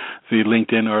the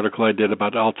LinkedIn article I did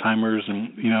about Alzheimer's,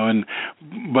 and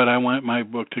but I want my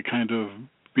book to kind of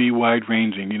be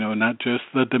wide-ranging, not just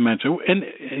the dementia, and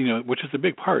which is a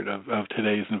big part of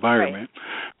today's environment,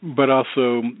 right, but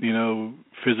also,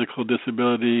 physical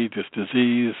disability, just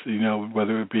disease,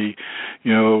 whether it be,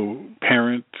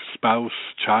 parent, spouse,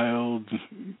 child,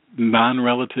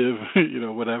 non-relative,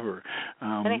 whatever.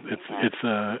 It's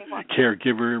a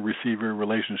caregiver-receiver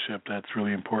relationship that's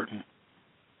really important.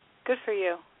 Good for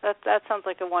you. That sounds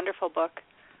like a wonderful book,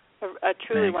 a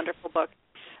truly Thanks. wonderful book.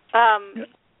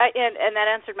 And that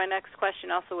answered my next question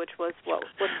also, which was what's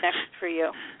next for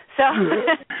you. So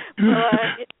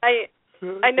I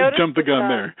noticed. Jump the gun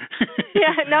there.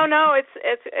 Yeah, no,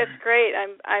 it's great.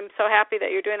 I'm so happy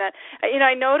that you're doing that.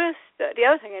 I noticed the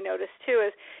other thing I noticed too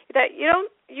is that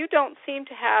you don't seem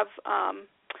to have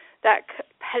that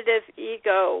competitive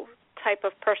ego type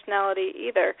of personality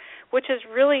either, which is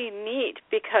really neat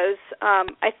because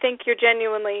I think you're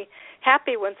genuinely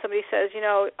happy when somebody says,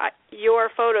 your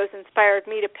photos inspired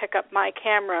me to pick up my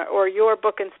camera, or your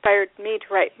book inspired me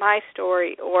to write my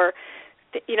story, or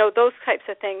those types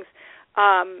of things.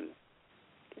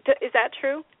 Is that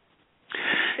true?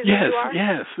 Yes.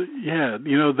 Yeah.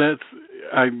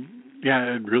 I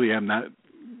really am not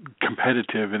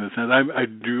competitive in a sense. I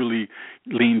do really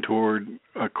lean toward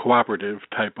a cooperative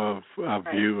type of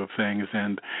view of things,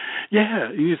 and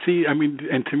you see,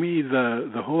 and to me,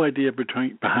 the whole idea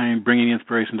behind bringing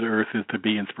inspiration to Earth is to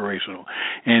be inspirational,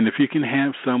 and if you can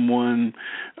have someone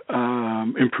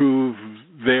improve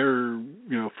their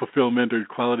fulfillment or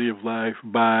quality of life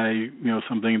by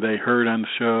something they heard on the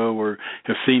show or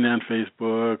have seen on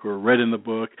Facebook or read in the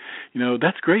book,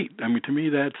 that's great. To me,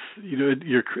 that's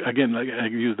you're again, like I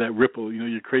use that ripple.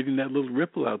 You're creating that little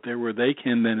ripple out there where they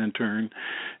can then in turn,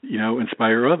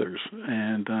 inspire others.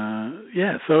 And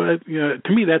so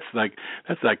to me, that's like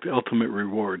the ultimate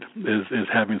reward is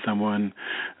having someone.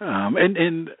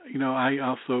 And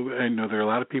I know there are a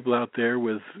lot of people out there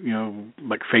with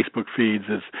like Facebook feeds.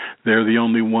 They're the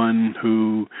only one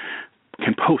who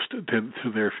can post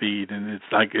to their feed, and it's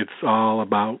like it's all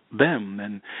about them.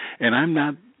 And I'm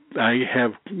not. I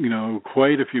have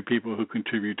quite a few people who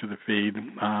contribute to the feed.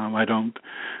 I don't.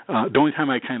 The only time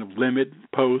I kind of limit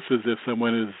posts is if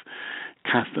someone is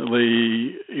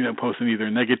constantly posting either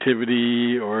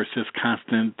negativity or it's just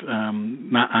constant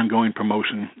not ongoing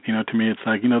promotion. To me, it's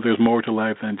like there's more to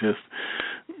life than just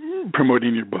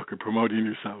promoting your book or promoting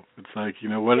yourself. It's like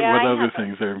what other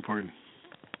things are important.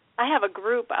 I have a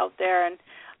group out there, and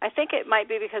I think it might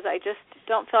be because I just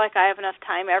don't feel like I have enough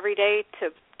time every day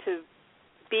to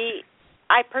be.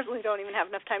 I personally don't even have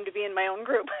enough time to be in my own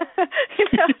group,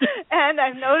 and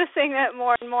I'm noticing that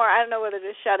more and more. I don't know whether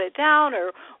to shut it down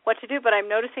or what to do, but I'm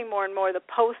noticing more and more the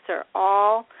posts are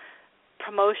all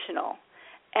promotional,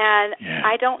 and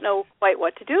I don't know quite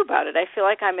what to do about it. I feel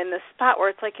like I'm in this spot where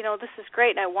it's like, this is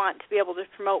great, and I want to be able to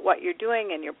promote what you're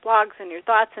doing and your blogs and your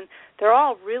thoughts, and they're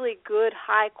all really good,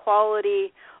 high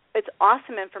quality. It's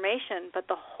awesome information, but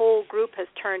the whole group has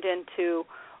turned into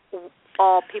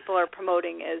all people are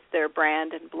promoting is their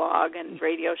brand and blog and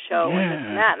radio show and this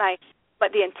and that.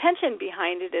 But the intention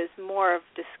behind it is more of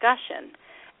discussion.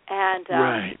 And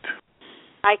right.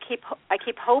 I keep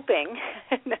hoping.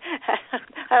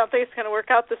 I don't think it's going to work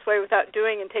out this way without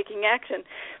doing and taking action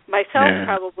myself.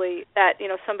 Probably that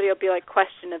somebody will be like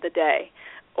question of the day,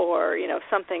 or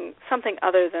something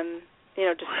other than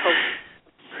just hope.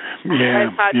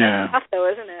 It's tough though,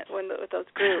 isn't it? With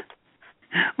those groups.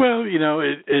 Well,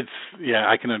 it's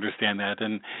I can understand that,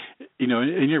 and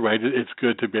and you're right. It's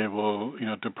good to be able,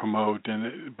 to promote,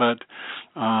 but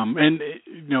for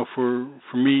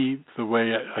me, the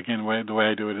way I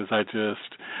do it is I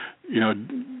just,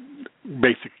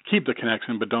 basically keep the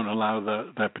connection, but don't allow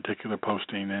that particular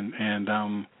posting, and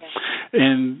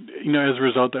as a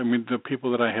result, the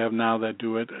people that I have now that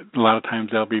do it, a lot of times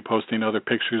they'll be posting other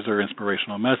pictures or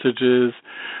inspirational messages.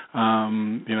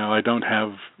 I don't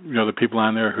have the people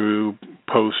on there who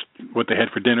post what they had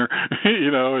for dinner,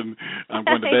 and I'm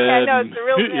going to bed. I know, it's a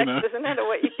real mix, isn't it, of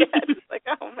what you get? It's like,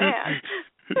 oh man.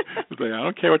 It's like, I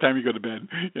don't care what time you go to bed,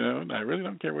 and I really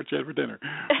don't care what you had for dinner.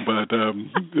 But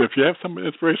if you have some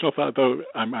inspirational thought, though,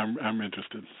 I'm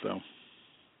interested. So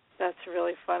that's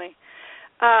really funny.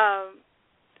 On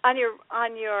your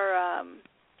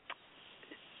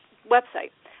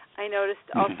website, I noticed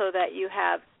also that you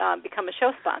have become a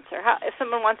show sponsor. If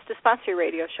someone wants to sponsor your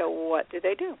radio show, what do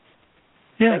they do?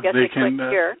 Yeah, I guess they can click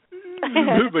here.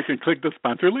 They can click the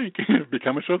sponsor link,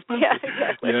 become a show sponsor. Yeah,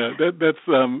 exactly.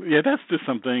 Yeah, that's just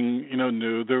something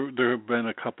new. There have been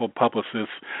a couple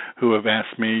publicists who have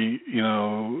asked me,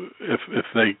 if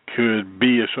they could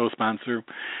be a show sponsor,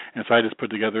 and so I just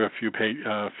put together a few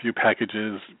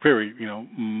packages, very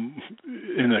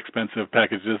inexpensive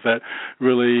packages that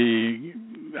really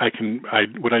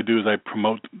what I do is I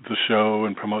promote the show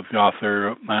and promote the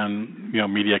author on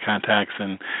media contacts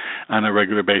and on a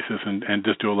regular basis, and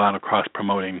just do a lot of cross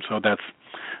promoting. So that's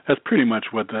pretty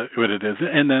much what it is.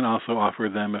 And then also offer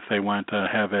them, if they want to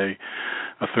have a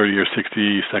 30 or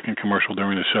 60 second commercial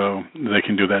during the show, they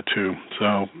can do that too.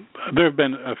 So there have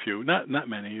been a few, not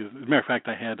many. As a matter of fact,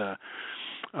 I had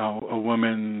a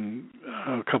woman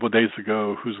a couple of days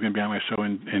ago who's going to be on my show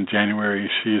in January.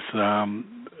 She's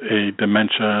a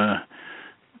dementia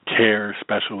care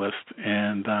specialist,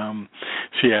 and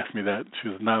she asked me that. She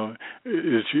was, now,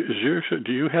 is your show,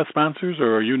 do you have sponsors,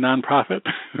 or are you nonprofit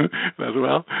as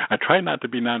well? I try not to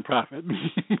be nonprofit,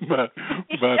 but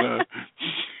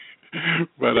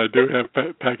I do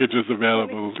have packages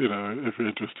available, if you're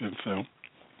interested. So.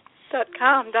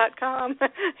 .com.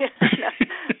 Yeah,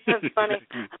 that's funny.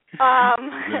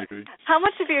 Exactly. How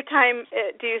much of your time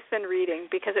do you spend reading?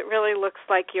 Because it really looks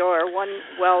like you're one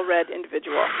well-read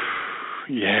individual.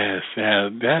 Yes,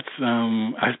 that's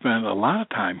I spend a lot of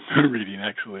time reading.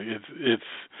 Actually, it's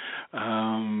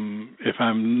if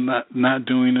I'm not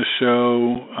doing a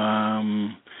show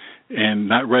and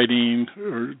not writing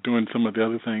or doing some of the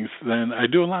other things, then I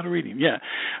do a lot of reading. Yeah,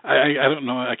 I don't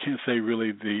know. I can't say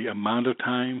really the amount of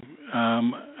time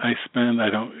I spend. I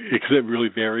don't, because it really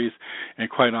varies, and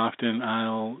quite often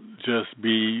I'll just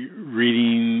be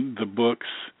reading the books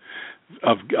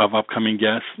of upcoming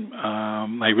guests.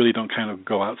 I really don't kind of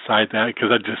go outside that, because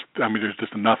there's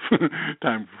just enough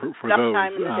time for enough those.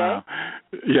 Time in the day.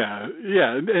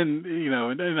 Yeah, and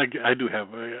I do have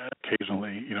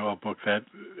occasionally, a book that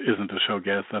isn't a show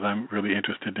guest that I'm really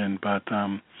interested in, but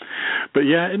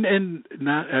yeah, and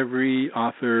not every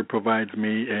author provides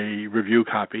me a review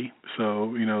copy.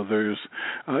 So there's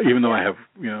even though I have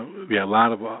a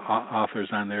lot of authors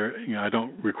on there, I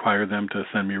don't require them to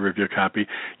send me a review copy,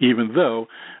 even though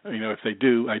if they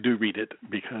do, I do read it,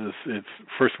 because it's,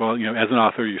 first of all, as an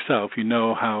author yourself,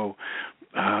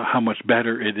 how much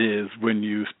better it is when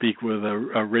you speak with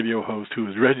a radio host who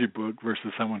has read your book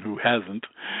versus someone who hasn't.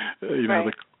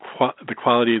 Right. The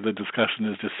quality of the discussion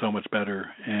is just so much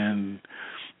better, and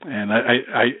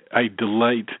I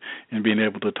delight in being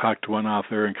able to talk to an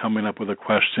author and coming up with a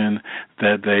question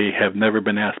that they have never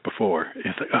been asked before.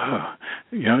 It's like,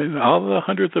 in all the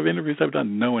hundreds of interviews I've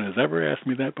done, no one has ever asked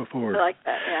me that before. I like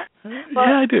that, yeah. Well,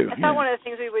 yeah, I do. I thought one of the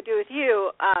things we would do with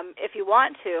you, if you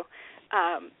want to,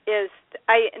 is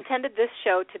I intended this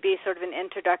show to be sort of an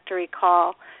introductory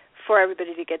call for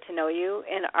everybody to get to know you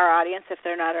in our audience if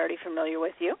they're not already familiar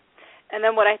with you. And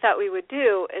then what I thought we would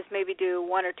do is maybe do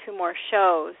one or two more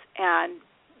shows and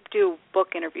do book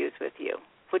interviews with you.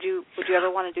 Would you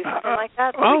ever want to do something like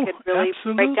that? So we could really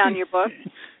break down your book?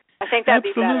 I think that'd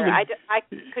be better. I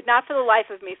could not for the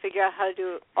life of me figure out how to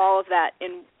do all of that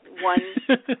in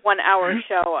one hour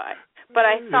show. But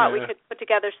I thought we could put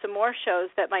together some more shows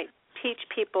that might teach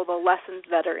people the lessons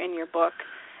that are in your book.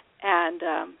 And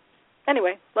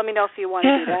anyway, let me know if you want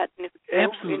to do that. And if you,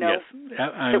 absolutely, yes.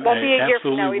 It won't be a year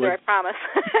from now either, I promise.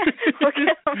 We'll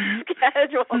get them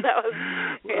scheduled. That was.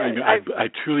 I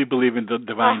truly believe in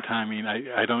divine timing.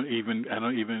 I don't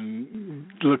even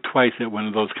look twice at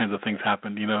when those kinds of things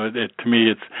happen. To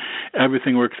me, it's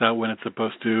everything works out when it's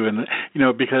supposed to, and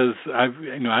because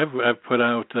I've put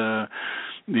out.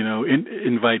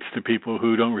 Invites to people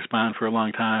who don't respond for a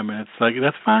long time, and it's like,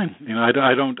 that's fine. I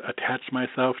don't attach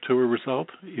myself to a result,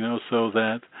 so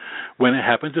that when it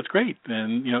happens, it's great.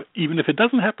 And, even if it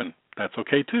doesn't happen, that's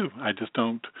okay too. I just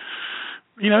don't,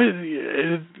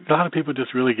 a lot of people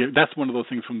just really that's one of those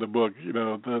things from the book,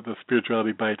 the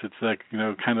spirituality bites. It's like,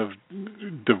 kind of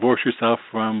divorce yourself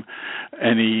from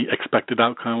any expected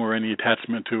outcome or any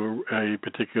attachment to a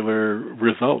particular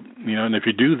result, and if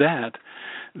you do that,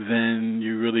 then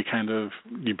you really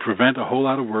you prevent a whole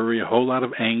lot of worry, a whole lot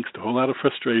of angst, a whole lot of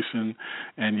frustration,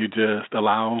 and you just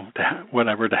allow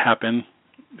whatever to happen,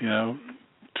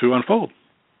 to unfold.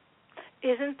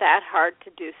 Isn't that hard to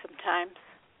do sometimes?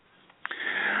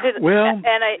 Well,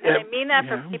 and I mean that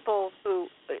for people who.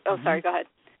 Oh, sorry. Go ahead.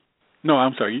 No,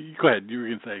 I'm sorry. Go ahead. You were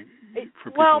going to say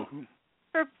for people who.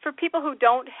 For people who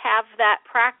don't have that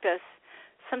practice,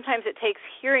 sometimes it takes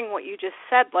hearing what you just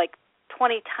said like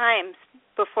 20 times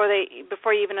before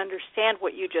you even understand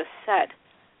what you just said.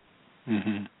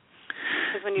 Mm-hmm.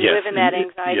 Because when you live in that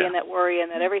anxiety and that worry and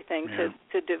that everything,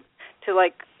 to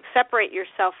like separate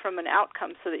yourself from an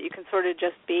outcome so that you can sort of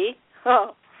just be.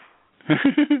 Oh,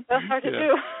 that's hard to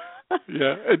do.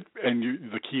 Yeah, and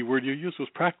the key word you used was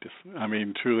practice. I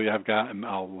mean, truly, I've gotten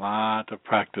a lot of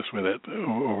practice with it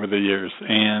over the years,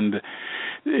 and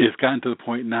it's gotten to the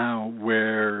point now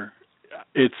where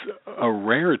it's a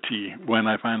rarity when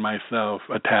I find myself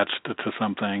attached to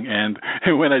something, and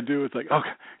when I do, it's like, okay,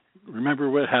 remember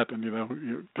what happened,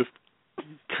 you just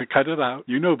cut it out.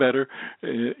 You know better,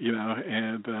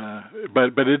 and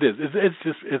but it is.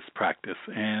 It's practice,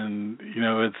 and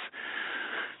it's.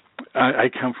 I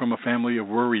come from a family of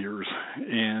worriers,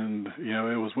 and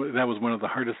that was one of the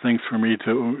hardest things for me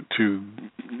to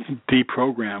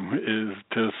deprogram, is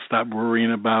to stop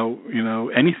worrying about,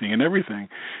 anything and everything.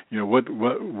 What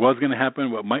was going to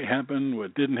happen, what might happen,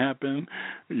 what didn't happen,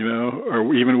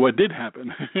 or even what did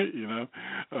happen,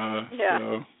 Yeah.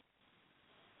 So,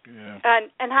 yeah.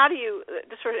 And how do you,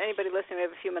 just for anybody listening, we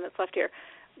have a few minutes left here,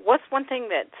 what's one thing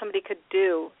that somebody could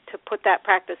do to put that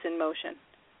practice in motion?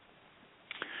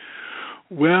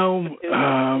 Well,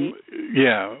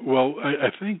 yeah. Well, I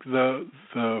think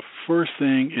the first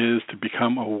thing is to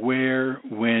become aware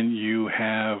when you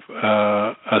have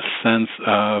a sense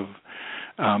of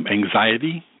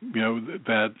anxiety,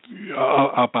 that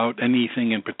about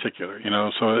anything in particular.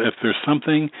 So if there's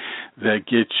something that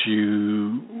gets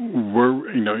you,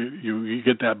 you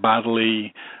get that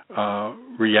bodily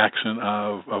reaction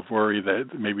of worry,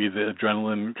 that maybe the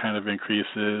adrenaline kind of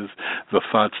increases, the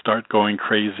thoughts start going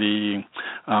crazy,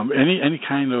 any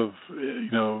kind of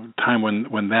time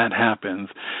when that happens,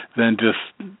 then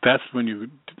that's when you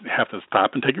have to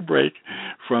stop and take a break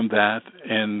from that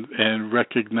and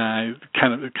recognize,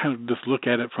 kind of just look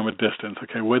at it from a distance.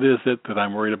 Okay, what is it that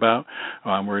I'm worried about? Oh,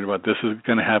 I'm worried about this is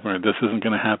going to happen or this isn't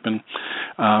going to happen.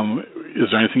 Is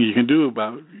there anything you can do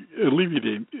about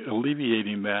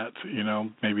alleviating that?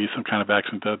 Maybe some kind of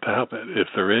action to help it. If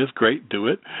there is, great, do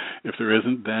it. If there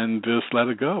isn't, then just let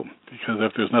it go. Because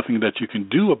if there's nothing that you can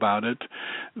do about it,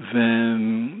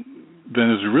 then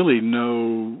there's really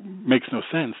makes no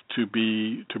sense to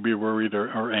be worried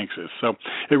or anxious. So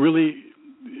it really,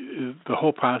 the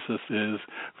whole process is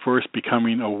first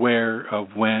becoming aware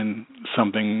of when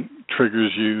something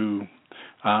triggers you,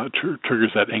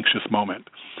 triggers that anxious moment,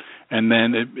 and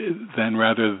then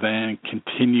rather than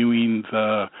continuing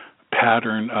the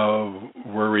pattern of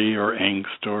worry or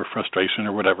angst or frustration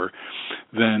or whatever,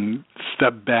 then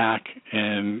step back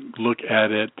and look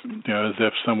at it, as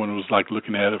if someone was like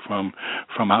looking at it from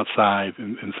outside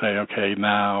and say, okay,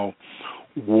 now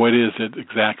what is it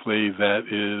exactly that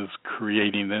is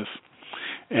creating this?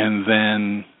 And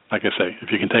then, like I say, if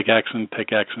you can take action,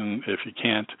 take action. If you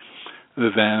can't,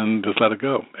 then just let it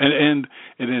go. And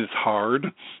it's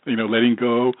hard. Letting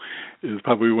go is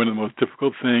probably one of the most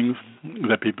difficult things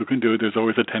that people can do. There's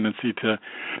always a tendency to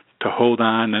hold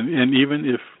on, and even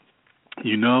if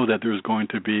you know that there's going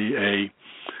to be a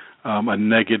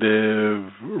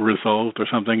negative result or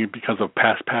something because of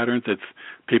past patterns,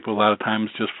 people a lot of times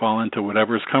just fall into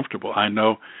whatever is comfortable. I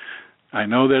know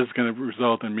that it's going to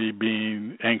result in me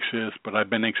being anxious, but I've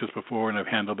been anxious before and I've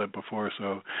handled it before,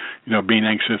 so being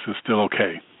anxious is still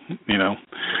okay.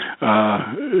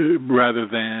 Rather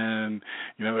than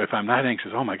if I'm not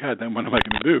anxious, oh my God, then what am I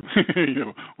going to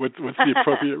do? What's the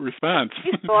appropriate response?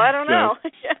 Well, I don't know.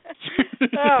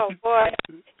 Oh boy,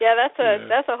 yeah,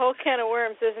 that's a whole can of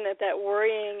worms, isn't it? That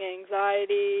worrying,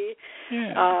 anxiety,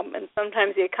 and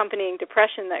sometimes the accompanying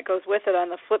depression that goes with it on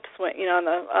the flip swing.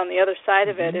 On the other side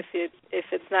of it, if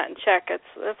it's not in check,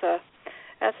 that's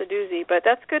a doozy. But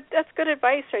that's good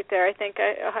advice right there. I think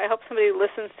I hope somebody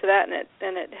listens to that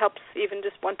and it helps even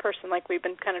just one person, like we've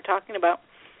been kind of talking about.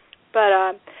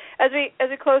 But as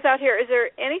we close out here, is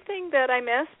there anything that I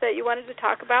missed that you wanted to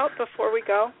talk about before we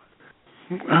go?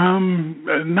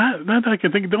 Not that I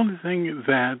can think. The only thing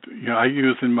that I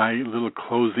use in my little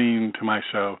closing to my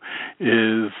show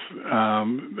is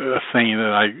a saying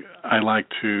that I like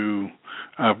to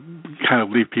kind of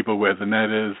leave people with, and that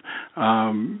is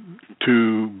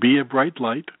to be a bright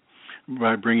light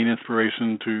by bringing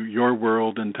inspiration to your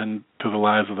world and to the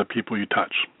lives of the people you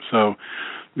touch. So,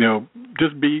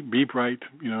 just be bright,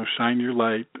 shine your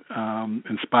light,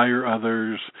 inspire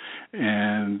others,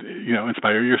 and,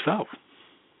 inspire yourself.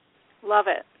 Love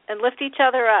it. And lift each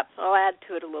other up. I'll add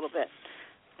to it a little bit.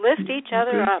 Lift each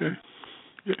other up.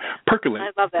 Yeah. Percolate.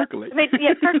 I love that. Percolate.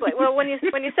 Percolate. Well, when you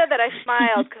said that, I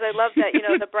smiled because I love that,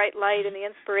 the bright light and the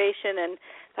inspiration and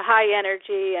the high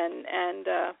energy and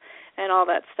all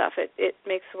that stuff. It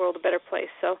makes the world a better place.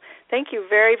 So thank you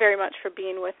very, very much for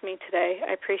being with me today.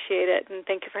 I appreciate it, and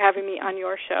thank you for having me on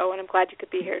your show, and I'm glad you could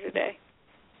be here today.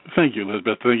 Thank you,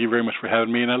 Elizabeth. Thank you very much for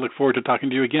having me, and I look forward to talking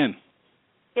to you again.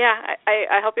 Yeah,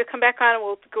 I hope you'll come back on and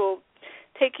we'll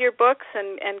take your books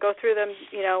and go through them,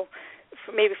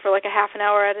 maybe for like a half an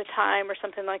hour at a time or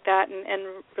something like that,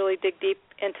 and really dig deep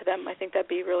into them. I think that'd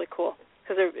be really cool.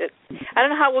 Because I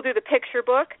don't know how we'll do the picture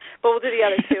book, but we'll do the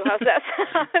other two. How's that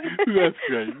sound? That's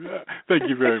great. Thank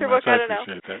you very much. Book, I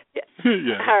appreciate that.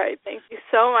 Yeah. All right. Thank you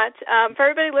so much. For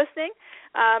everybody listening,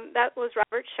 That was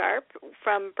Robert Sharpe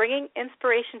from Bringing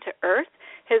Inspiration to Earth.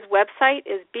 His website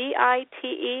is biteradio.me,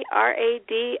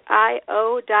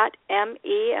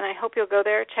 and I hope you'll go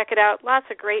there, check it out. Lots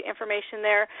of great information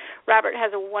there. Robert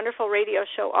has a wonderful radio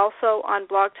show also on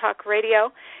Blog Talk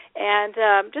Radio, and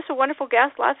just a wonderful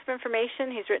guest, lots of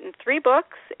information. He's written 3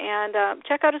 books, and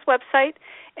check out his website,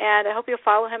 and I hope you'll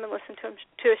follow him and listen to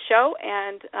his show,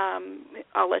 and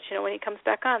I'll let you know when he comes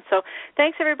back on. So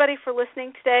thanks, everybody, for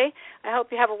listening today. I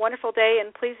hope you have a wonderful day,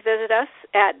 and please visit us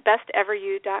at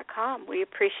besteveryou.com. We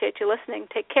appreciate you listening.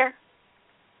 Take care.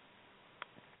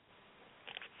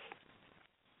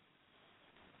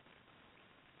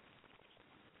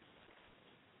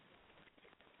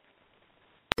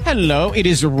 Hello, it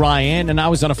is Ryan, and I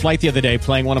was on a flight the other day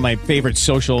playing one of my favorite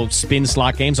social spin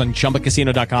slot games on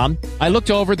ChumbaCasino.com. I looked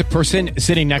over at the person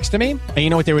sitting next to me, and you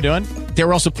know what they were doing? They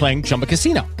were also playing Chumba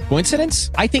Casino.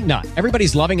 Coincidence? I think not.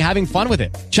 Everybody's loving having fun with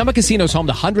it. Chumba Casino is home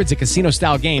to hundreds of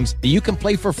casino-style games that you can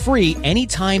play for free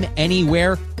anytime,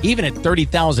 anywhere, even at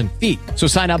 30,000 feet. So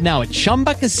sign up now at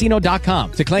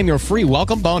ChumbaCasino.com to claim your free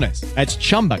welcome bonus. That's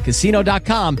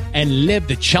ChumbaCasino.com and live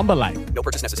the Chumba life. No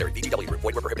purchase necessary. VGW. Void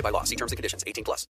where prohibited by law. See terms and conditions. 18+.